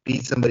or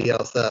beat somebody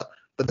else up.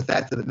 But the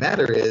fact of the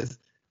matter is,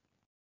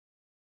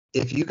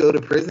 if you go to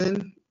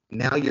prison,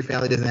 now your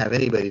family doesn't have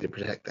anybody to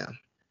protect them.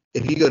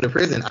 If you go to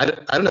prison, I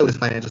don't know what his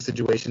financial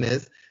situation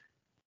is.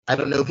 I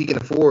don't know if he can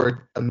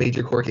afford a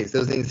major court case.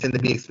 Those things tend to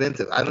be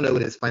expensive. I don't know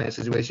what his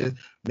financial situation is.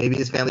 Maybe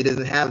his family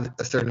doesn't have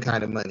a certain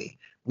kind of money.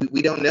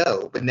 We don't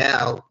know. But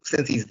now,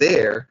 since he's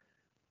there,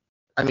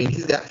 I mean,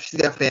 she's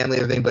got family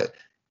and everything, but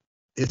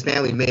his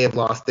family may have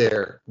lost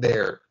their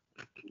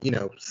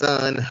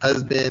son,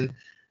 husband,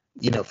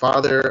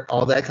 father,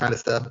 all that kind of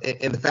stuff.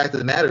 And the fact of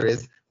the matter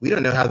is, we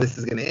don't know how this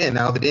is going to end.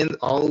 Now, if it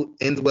all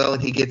ends well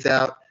and he gets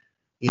out,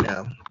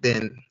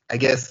 then I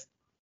guess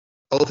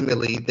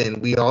ultimately,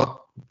 then we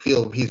all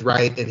feel he's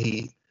right and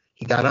he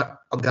got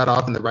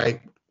off in the right,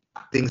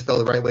 things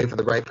fell the right way for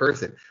the right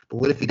person. But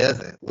what if he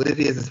doesn't? What if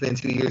he has to spend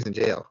 2 years in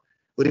jail?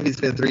 What if he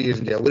spends 3 years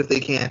in jail? What if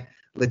they can't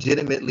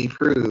legitimately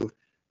prove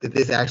that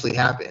this actually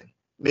happened?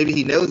 Maybe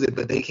he knows it,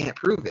 but they can't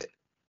prove it.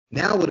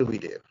 Now what do we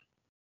do?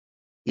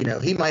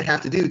 He might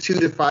have to do 2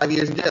 to 5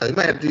 years in jail. He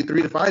might have to do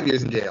 3 to 5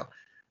 years in jail.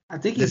 I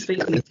think he's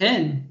facing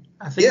 10.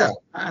 I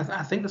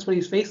think that's what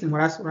he's facing.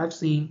 What I've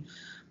seen,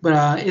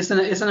 but it's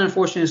an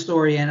unfortunate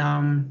story,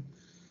 and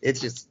it's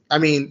just, I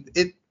mean,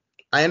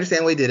 I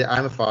understand why he did it.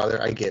 I'm a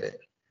father. I get it,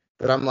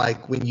 but I'm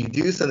like, when you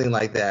do something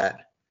like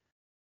that,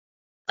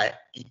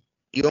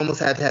 you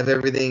almost have to have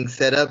everything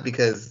set up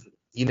because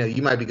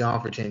you might be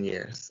gone for 10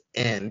 years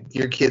and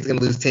your kid's going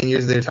to lose 10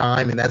 years of their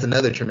time. And that's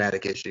another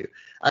traumatic issue.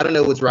 I don't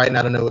know what's right and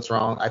I don't know what's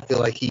wrong. I feel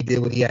like he did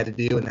what he had to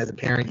do. And as a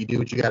parent, you do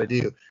what you got to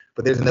do.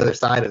 But there's another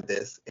side of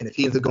this. And if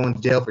he ends up going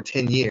to jail for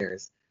 10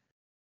 years,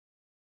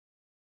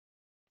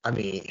 I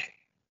mean,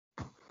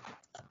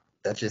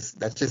 that's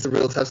just a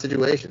real tough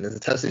situation. It's a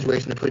tough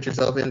situation to put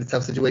yourself in. It's a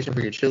tough situation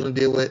for your children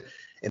to deal with.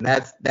 And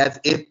that's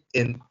it.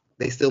 And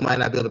they still might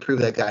not be able to prove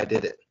that guy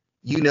did it.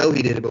 He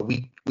did it, but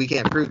we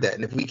can't prove that.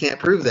 And if we can't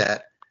prove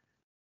that,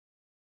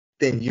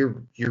 then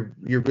you're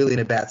really in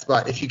a bad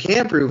spot. If you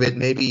can prove it,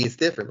 maybe it's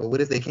different. But what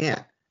if they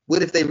can't?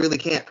 What if they really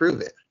can't prove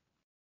it?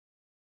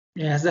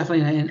 Yeah, it's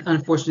definitely an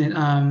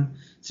unfortunate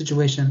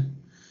situation.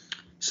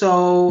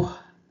 So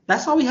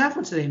that's all we have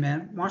for today,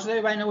 man. Why don't you let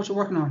everybody know what you're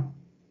working on?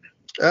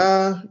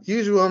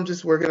 Usual, I'm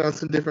just working on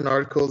some different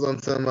articles on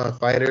some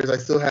fighters. I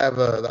still have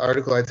the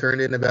article I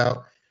turned in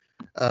about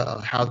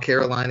how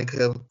Carolina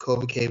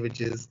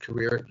Kovacevic's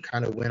career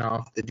kind of went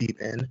off the deep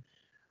end,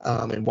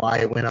 and why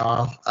it went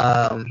off.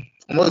 I'm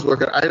always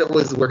working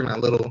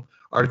on little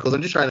articles.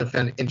 I'm just trying to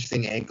find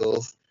interesting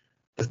angles.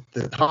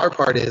 The hard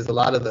part is a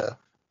lot of the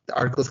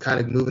articles kind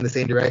of move in the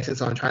same direction,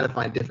 so I'm trying to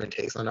find different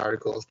takes on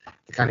articles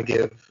to kind of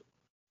give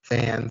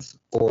fans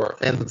of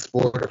the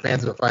sport or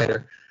fans of a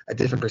fighter a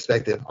different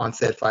perspective on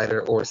said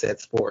fighter or said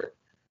sport.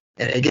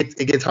 And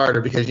it gets harder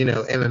because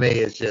MMA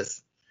is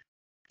just,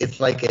 it's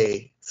like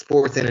a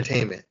sports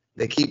entertainment.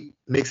 They keep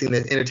mixing the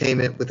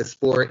entertainment with the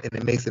sport, and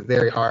it makes it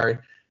very hard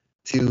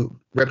to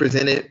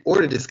represent it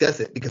or to discuss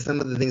it because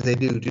some of the things they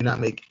do not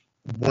make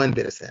one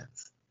bit of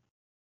sense.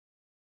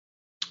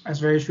 That's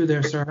very true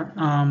there, sir.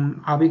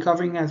 I'll be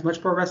covering as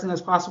much pro wrestling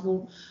as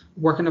possible,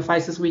 working the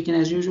fights this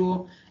weekend as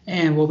usual,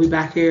 and we'll be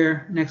back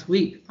here next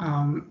week.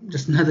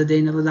 Just another day,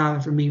 another dollar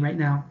for me right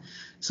now.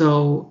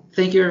 So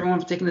thank you, everyone,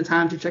 for taking the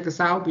time to check us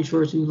out. Be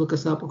sure to look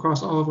us up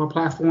across all of our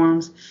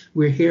platforms.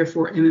 We're here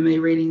for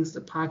MMA Ratings, the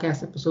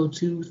podcast episode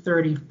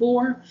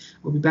 234.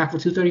 We'll be back for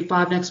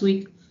 235 next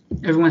week.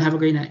 Everyone have a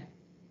great night.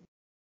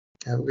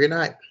 Have a great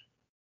night.